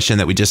question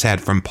that we just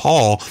had from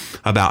Paul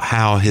about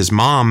how his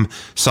mom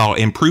saw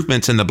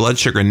improvements in the blood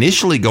sugar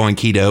initially going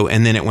keto,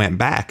 and then it went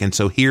back. And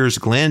so here's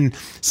Glenn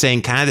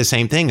saying kind of the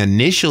same thing.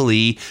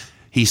 Initially,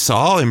 he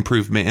saw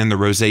improvement in the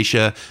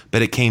rosacea,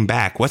 but it came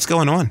back. What's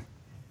going on?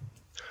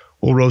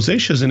 Well,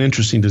 rosacea is an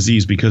interesting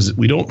disease because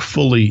we don't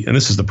fully, and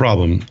this is the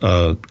problem,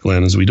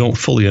 Glenn, is we don't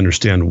fully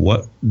understand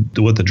what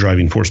the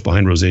driving force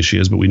behind rosacea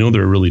is, but we know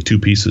there are really two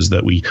pieces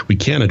that we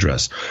can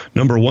address.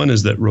 Number one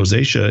is that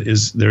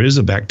rosacea there is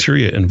a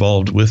bacteria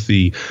involved with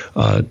the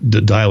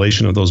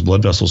dilation of those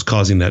blood vessels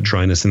causing that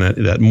dryness and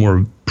that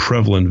more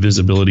prevalent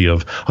visibility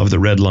of the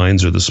red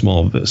lines or the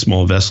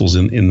small vessels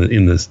in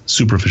the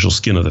superficial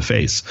skin of the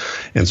face.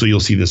 And so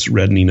you'll see this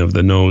reddening of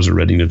the nose or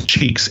reddening of the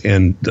cheeks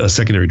and a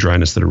secondary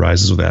dryness that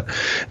arises with that.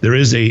 There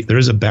is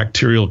a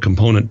bacterial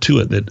component to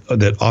it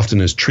that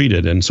often is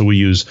treated, and so we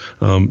use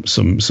some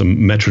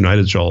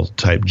metronidazole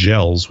type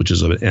gels, which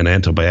is an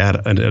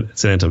antibiotic,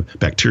 it's an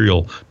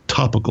antibacterial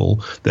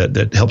topical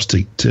that helps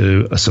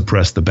to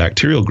suppress the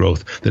bacterial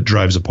growth that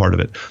drives a part of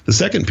it. The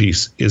second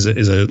piece is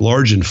a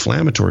large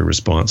inflammatory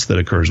response response that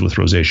occurs with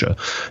rosacea.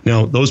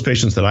 Now, those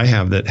patients that I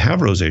have that have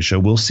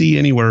rosacea will see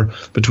anywhere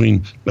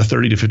between a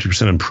 30 to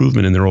 50%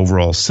 improvement in their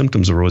overall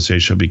symptoms of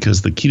rosacea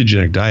because the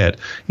ketogenic diet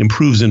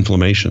improves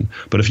inflammation.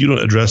 But if you don't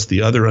address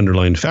the other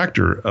underlying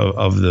factor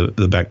of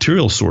the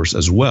bacterial source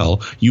as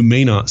well, you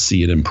may not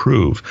see it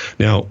improve.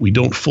 Now, we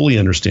don't fully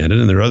understand it,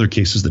 and there are other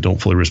cases that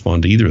don't fully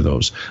respond to either of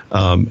those.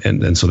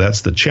 And so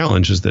that's the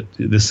challenge, is that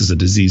this is a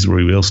disease where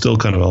we will still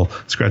kind of all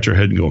scratch our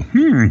head and go,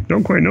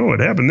 don't quite know what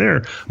happened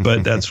there.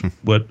 But that's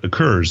what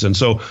occurs. And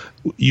so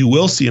you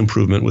will see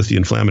improvement with the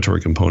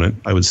inflammatory component.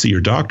 I would see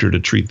your doctor to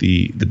treat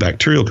the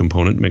bacterial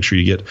component, make sure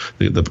you get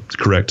the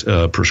correct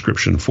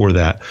prescription for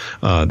that.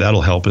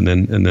 That'll help. And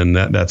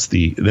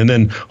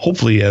then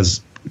hopefully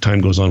as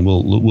time goes on,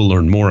 we'll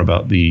learn more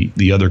about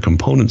the other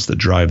components that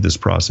drive this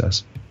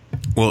process.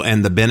 Well,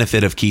 and the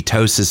benefit of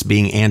ketosis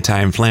being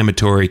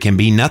anti-inflammatory can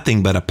be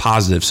nothing but a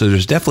positive. So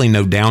there's definitely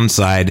no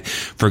downside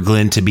for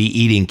Glenn to be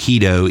eating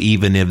keto,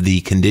 even if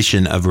the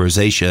condition of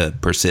rosacea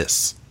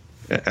persists.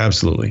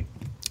 Absolutely.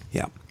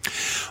 Yeah.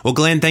 Well,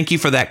 Glenn, thank you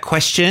for that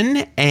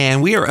question.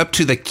 And we are up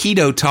to the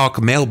Keto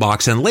Talk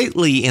mailbox. And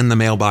lately in the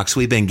mailbox,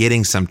 we've been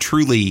getting some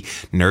truly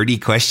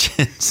nerdy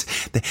questions.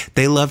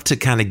 They love to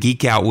kind of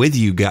geek out with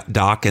you,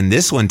 Doc. And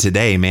this one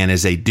today, man,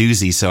 is a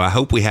doozy. So I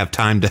hope we have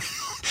time to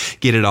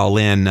get it all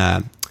in.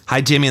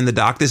 Hi, Jimmy and the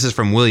Doc. This is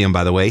from William,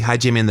 by the way. Hi,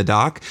 Jimmy and the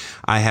Doc.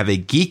 I have a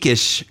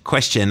geekish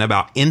question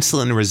about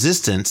insulin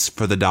resistance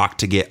for the Doc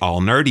to get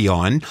all nerdy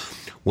on.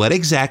 What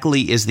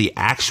exactly is the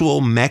actual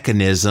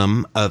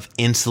mechanism of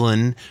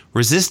insulin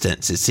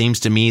resistance? It seems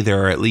to me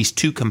there are at least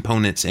two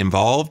components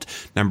involved.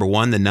 Number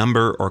one, the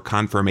number or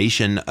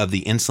conformation of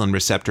the insulin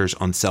receptors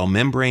on cell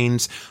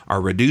membranes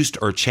are reduced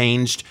or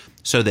changed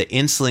so that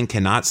insulin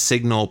cannot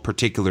signal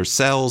particular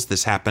cells.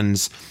 This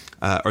happens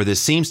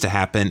this seems to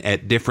happen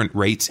at different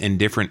rates in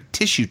different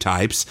tissue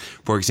types.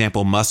 For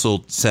example,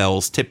 muscle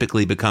cells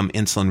typically become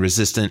insulin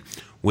resistant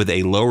with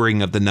a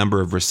lowering of the number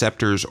of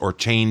receptors or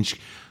change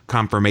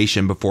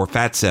conformation before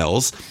fat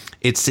cells.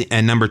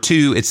 And number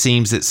two, it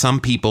seems that some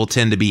people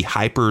tend to be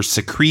hyper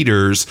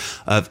secretors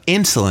of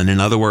insulin. In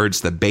other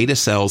words, the beta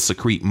cells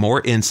secrete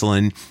more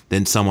insulin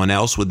than someone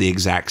else with the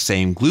exact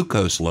same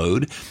glucose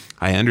load.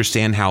 I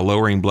understand how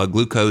lowering blood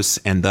glucose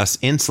and thus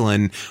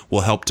insulin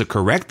will help to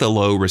correct the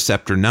low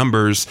receptor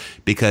numbers,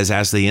 because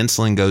as the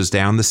insulin goes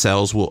down, the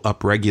cells will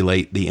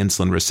upregulate the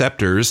insulin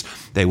receptors.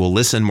 They will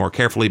listen more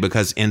carefully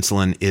because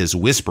insulin is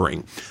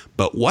whispering.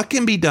 But what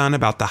can be done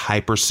about the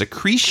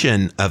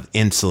hypersecretion of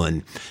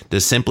insulin?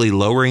 Does simply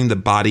lowering the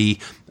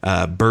body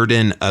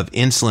burden of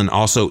insulin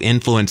also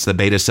influence the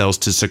beta cells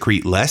to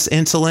secrete less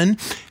insulin?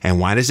 And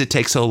why does it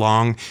take so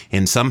long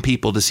in some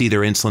people to see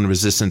their insulin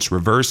resistance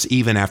reverse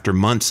even after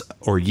months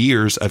or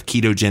years of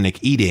ketogenic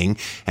eating?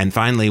 And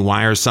finally,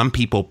 why are some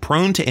people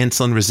prone to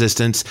insulin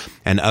resistance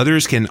and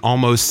others can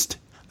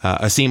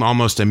seem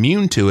almost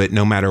immune to it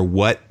no matter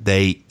what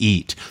they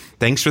eat?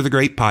 Thanks for the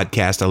great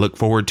podcast. I look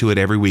forward to it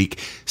every week.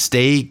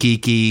 Stay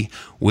geeky,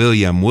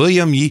 William.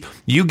 William,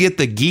 you get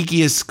the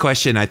geekiest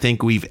question I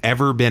think we've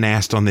ever been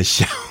asked on this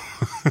show.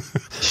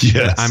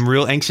 Yes. I'm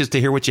real anxious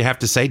to hear what you have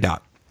to say,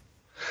 Doc.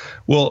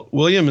 Well,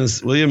 William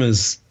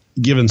is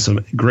given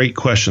some great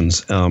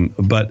questions,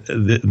 but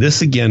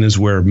this again is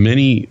where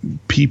many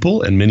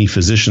people and many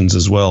physicians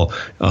as well,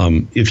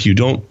 if you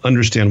don't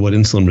understand what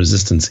insulin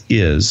resistance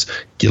is,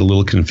 get a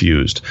little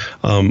confused.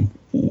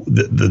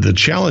 The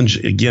challenge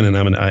again,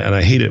 and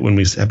I hate it when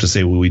we have to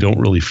say, well, we don't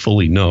really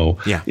fully know,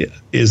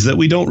 is that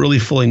we don't really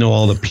fully know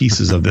all the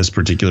pieces of this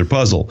particular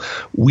puzzle.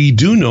 We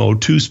do know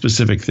two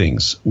specific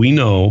things. We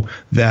know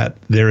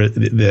that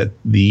that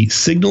the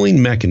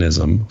signaling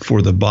mechanism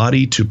for the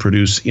body to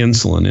produce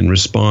insulin in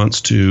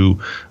response to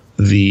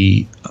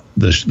the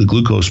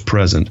glucose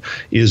present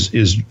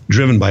is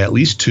driven by at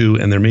least two,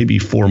 and there may be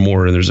four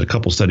more, and there's a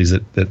couple studies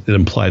that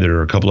imply there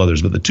are a couple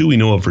others, but the two we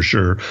know of for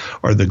sure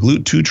are the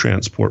GLUT2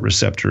 transport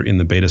receptor in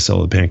the beta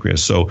cell of the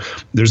pancreas. So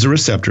there's a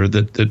receptor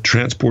that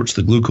transports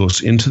the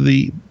glucose into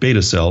the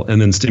beta cell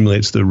and then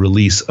stimulates the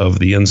release of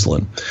the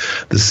insulin.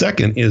 The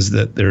second is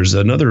that there's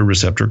another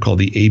receptor called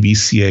the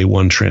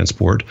ABCA1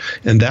 transport,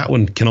 and that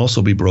one can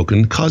also be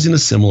broken, causing a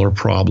similar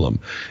problem.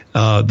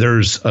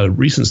 There's a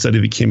recent study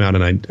that came out,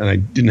 and I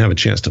didn't have a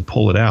chance to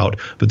pull it out,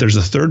 but there's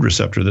a third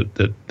receptor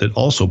that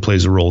also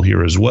plays a role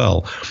here as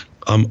well.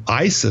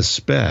 I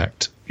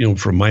suspect,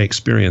 from my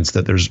experience,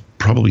 that there's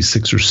probably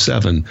 6 or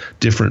 7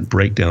 different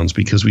breakdowns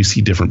because we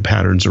see different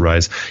patterns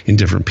arise in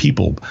different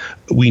people.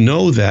 We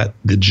know that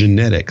the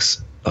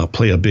genetics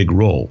play a big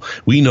role.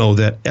 We know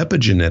that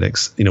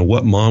epigenetics,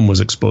 what mom was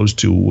exposed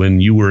to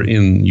when you were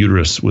in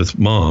uterus with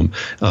mom,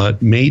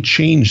 may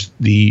change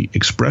the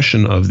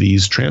expression of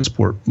these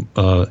transport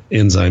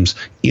enzymes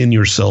in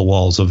your cell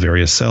walls of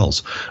various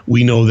cells.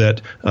 We know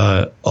that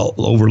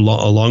over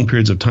long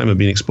periods of time of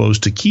being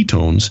exposed to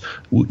ketones,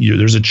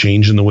 there's a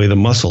change in the way the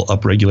muscle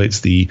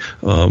upregulates the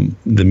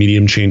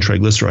medium chain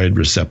triglyceride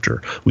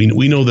receptor.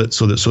 We know that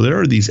so there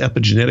are these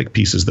epigenetic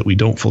pieces that we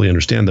don't fully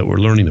understand that we're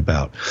learning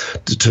about.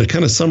 To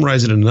kind of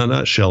summarize it in a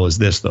nutshell is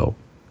this, though.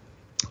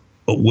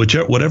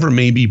 Whatever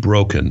may be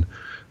broken,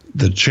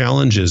 The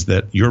challenge is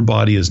that your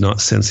body is not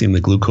sensing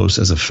the glucose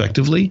as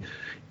effectively,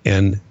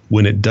 and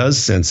when it does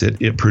sense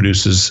it, it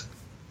produces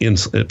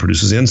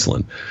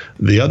insulin.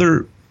 The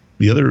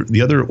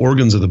other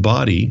organs of the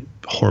body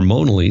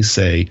hormonally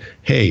say,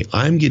 hey,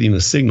 I'm getting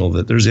a signal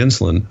that there's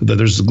insulin, that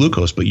there's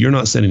glucose, but you're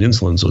not sending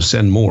insulin, so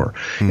send more.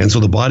 And so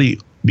the body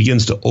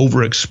begins to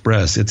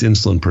overexpress its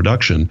insulin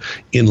production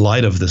in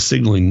light of the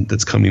signaling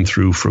that's coming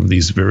through from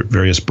these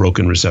various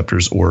broken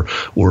receptors or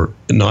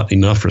not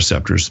enough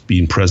receptors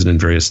being present in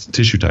various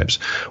tissue types.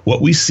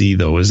 What we see,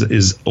 though,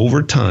 is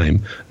over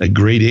time a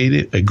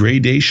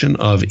gradation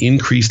of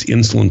increased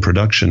insulin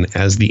production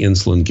as the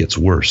insulin gets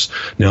worse.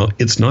 Now,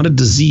 it's not a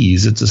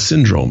disease, it's a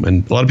syndrome.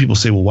 And a lot of people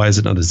say, well, why is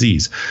it not a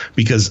disease?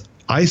 Because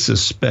I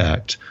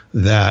suspect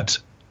that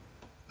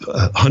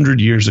 100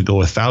 years ago,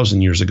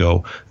 1,000 years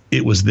ago,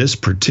 it was this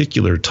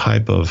particular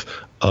type of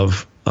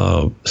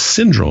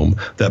syndrome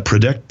that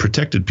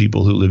protected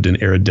people who lived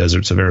in arid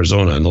deserts of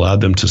Arizona and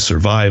allowed them to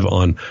survive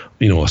on,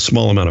 a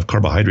small amount of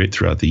carbohydrate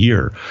throughout the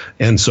year.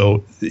 And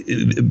so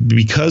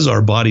because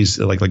our bodies,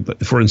 like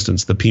for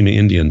instance, the Pima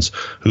Indians,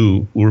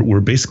 who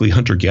were basically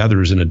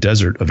hunter-gatherers in a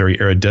desert, a very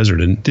arid desert,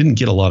 and didn't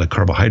get a lot of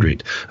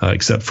carbohydrate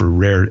except for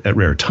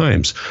rare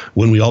times.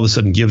 When we all of a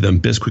sudden give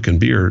them Bisquick and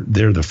beer,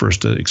 they're the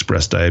first to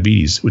express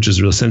diabetes, which is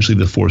essentially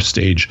the fourth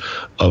stage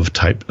of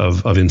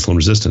insulin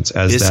resistance.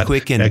 As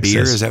Bisquick and excess,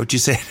 beer, is that what you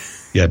said?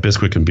 Yeah,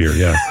 Bisquick and beer,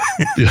 yeah.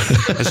 I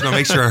just want to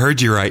make sure I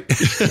heard you right.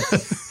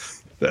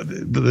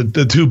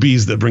 The two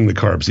B's that bring the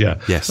carbs, yeah.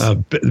 Yes.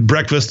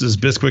 Breakfast is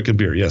Bisquick and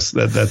beer, yes,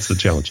 that's the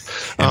challenge.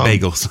 And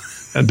bagels.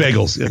 And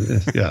bagels,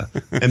 yeah.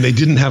 And they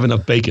didn't have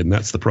enough bacon,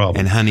 that's the problem.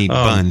 And honey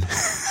bun.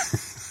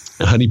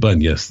 Honey bun,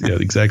 yes, yeah,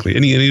 exactly.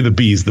 Any of the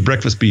bees, the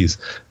breakfast bees,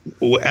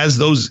 as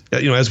those,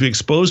 as we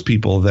expose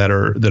people that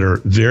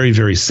are very,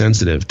 very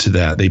sensitive to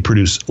that, they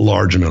produce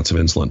large amounts of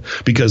insulin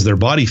because their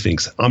body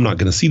thinks, I'm not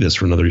going to see this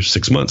for another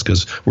 6 months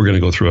because we're going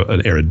to go through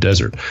an arid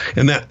desert,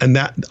 and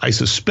that I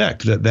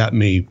suspect that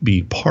may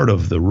be part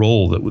of the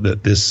role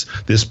that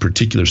this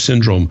particular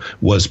syndrome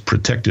was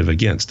protective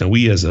against. Now,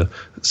 we as a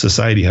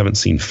society haven't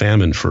seen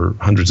famine for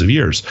hundreds of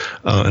years,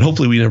 and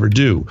hopefully we never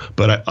do.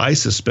 But I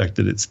suspect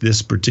that it's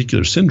this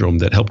particular syndrome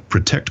that helped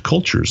protect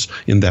cultures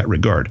in that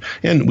regard.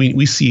 And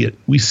we see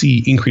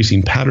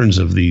increasing patterns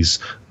of these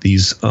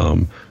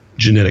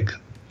genetic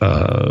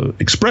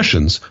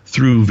expressions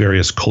through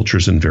various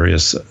cultures and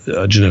various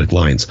genetic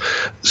lines.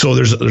 So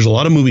there's a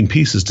lot of moving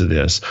pieces to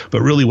this,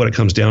 but really what it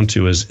comes down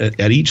to is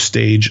at each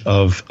stage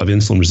of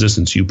insulin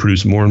resistance, you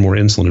produce more and more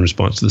insulin in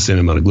response to the same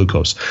amount of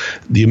glucose.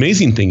 The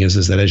amazing thing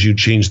is that as you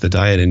change the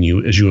diet and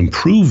as you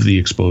improve the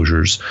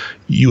exposures,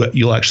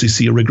 you'll actually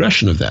see a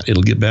regression of that.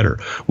 It'll get better.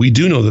 We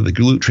do know that the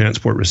GLUT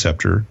transport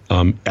receptor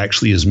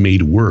actually is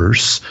made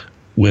worse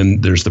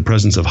when there's the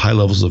presence of high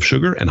levels of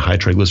sugar and high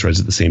triglycerides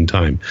at the same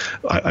time.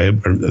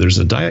 There's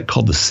a diet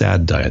called the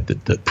SAD diet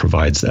that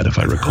provides that, if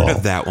I recall. I've heard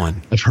of that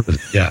one. I've heard of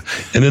it, yeah.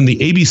 And then the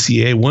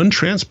ABCA1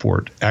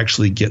 transport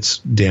actually gets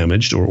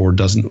damaged or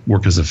doesn't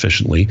work as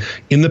efficiently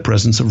in the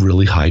presence of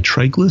really high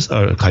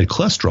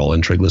cholesterol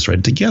and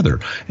triglyceride together.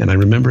 And I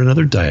remember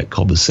another diet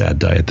called the SAD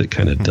diet that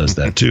kind of does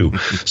that too.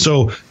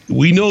 So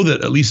we know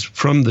that at least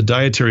from the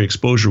dietary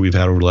exposure we've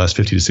had over the last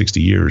 50 to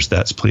 60 years,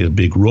 that's played a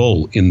big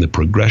role in the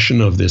progression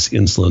of this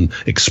insulin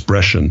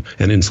expression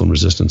and insulin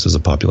resistance as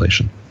a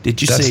population.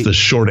 That's the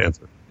short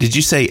answer. Did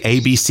you say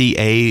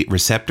ABCA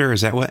receptor?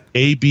 Is that what?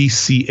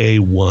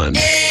 ABCA1.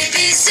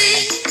 ABC,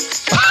 easy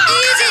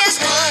as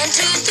 1,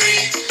 2,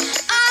 3.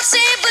 All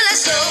simple as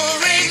so,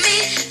 re,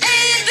 mi.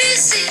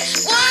 ABC,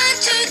 1,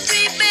 2,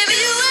 3, baby,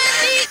 you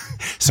and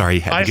me. Sorry,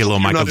 had to get a little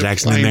Michael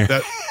Jackson in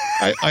there.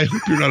 I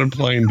hope you're not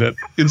implying that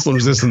insulin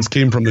resistance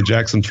came from the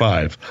Jackson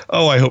 5.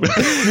 Oh, I hope.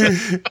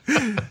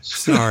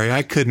 Sorry,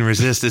 I couldn't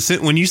resist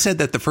it. When you said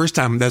that the first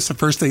time, that's the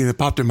first thing that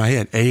popped in my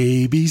head.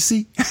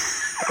 ABC.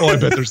 Oh, I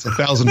bet there's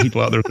 1,000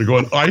 people out there that are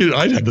going,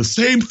 I had the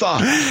same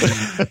thought.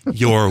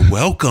 You're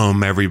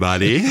welcome,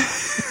 everybody.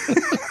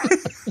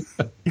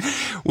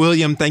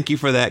 William, thank you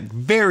for that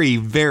very,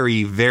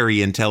 very,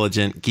 very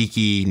intelligent,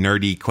 geeky,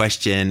 nerdy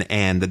question.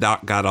 And the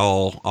doc got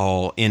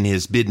all in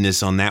his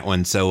business on that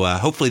one. So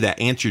hopefully that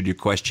answered your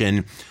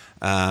question.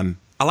 I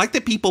like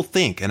that people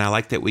think, and I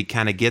like that we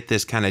kind of get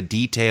this kind of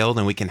detailed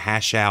and we can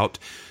hash out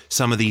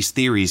some of these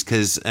theories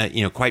because,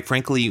 quite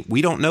frankly,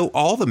 we don't know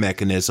all the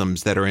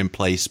mechanisms that are in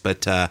place.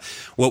 But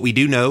what we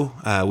do know,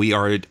 we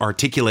are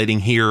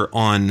articulating here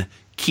on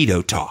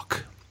Keto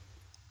Talk.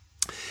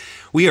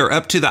 We are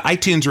up to the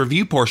iTunes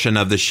review portion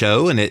of the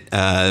show, and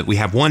we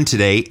have one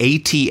today,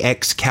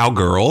 ATX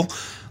Cowgirl.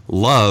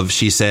 Love,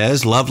 she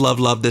says, love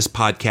this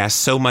podcast.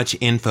 So much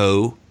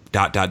info, ...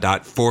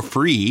 for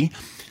free.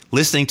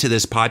 Listening to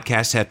this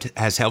podcast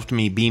has helped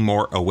me be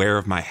more aware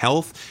of my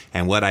health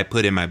and what I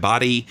put in my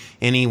body.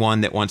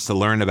 Anyone that wants to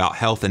learn about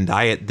health and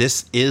diet,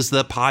 this is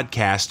the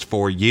podcast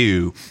for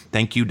you.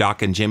 Thank you,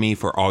 Doc and Jimmy,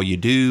 for all you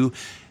do.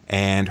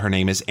 And her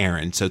name is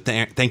Erin. So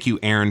thank you,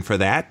 Erin, for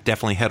that.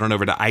 Definitely head on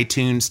over to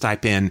iTunes,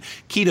 type in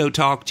Keto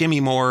Talk, Jimmy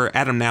Moore,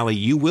 Adam Nally.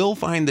 You will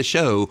find the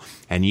show,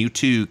 and you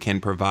too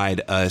can provide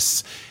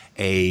us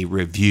a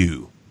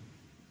review.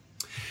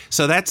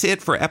 So that's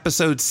it for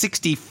episode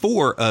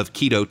 64 of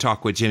Keto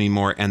Talk with Jimmy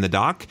Moore and the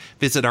Doc.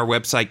 Visit our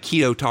website,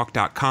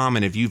 ketotalk.com.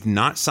 And if you've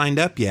not signed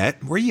up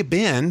yet, where you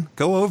been?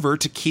 Go over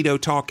to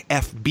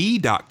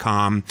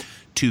ketotalkfb.com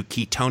to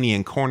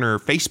Ketonian Corner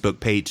Facebook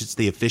page. It's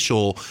the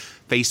official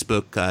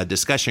Facebook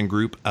discussion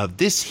group of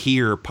this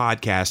here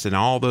podcast, and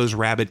all those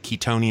rabid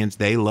Ketonians,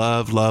 they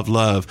love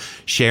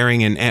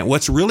sharing. And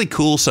what's really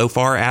cool so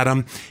far,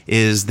 Adam,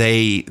 is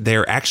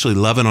they're actually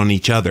loving on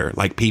each other.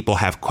 Like, people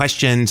have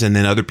questions, and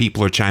then other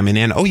people are chiming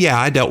in. Oh yeah,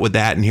 I dealt with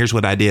that, and here's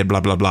what I did, blah,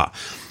 blah, blah.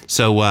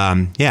 So,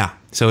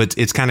 so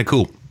it's kind of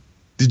cool.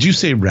 Did you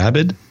say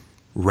rabid?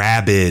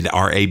 Rabid,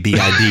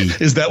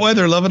 R-A-B-I-D. Is that why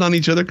they're loving on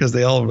each other? Because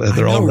they're all rabid.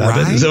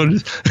 Right? Is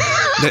that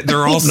what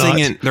they're all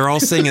singing. They're all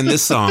singing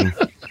this song.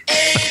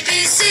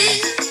 ABC,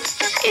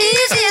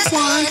 easy as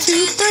 1,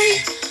 2, 3.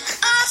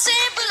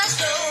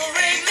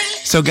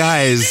 So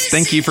guys,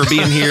 thank you for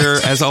being here.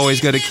 As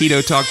always, go to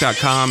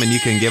ketotalk.com and you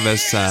can give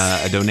us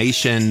a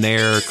donation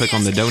there. Click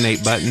on the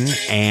donate button.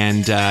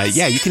 And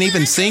you can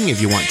even sing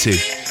if you want to.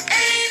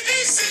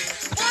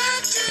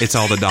 It's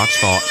all the Doc's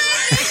fault.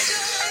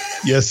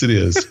 Yes, it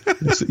is.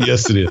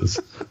 Yes, it is.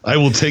 I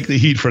will take the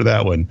heat for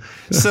that one.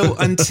 So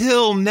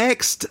until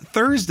next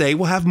Thursday,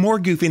 we'll have more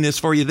goofiness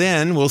for you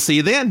then. We'll see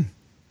you then.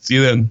 See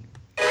you then.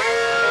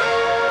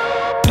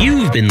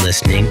 You've been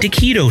listening to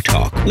Keto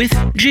Talk with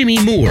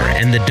Jimmy Moore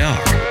and the Doc.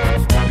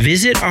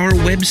 Visit our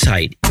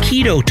website,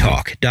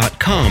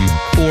 ketotalk.com,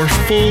 for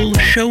full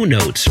show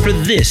notes for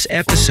this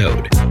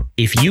episode.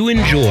 If you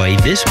enjoy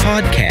this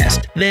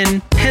podcast,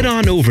 then head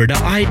on over to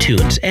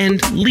iTunes and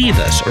leave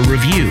us a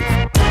review.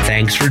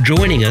 Thanks for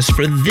joining us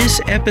for this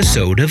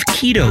episode of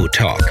Keto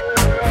Talk.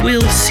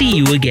 We'll see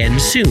you again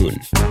soon.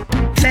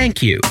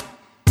 Thank you.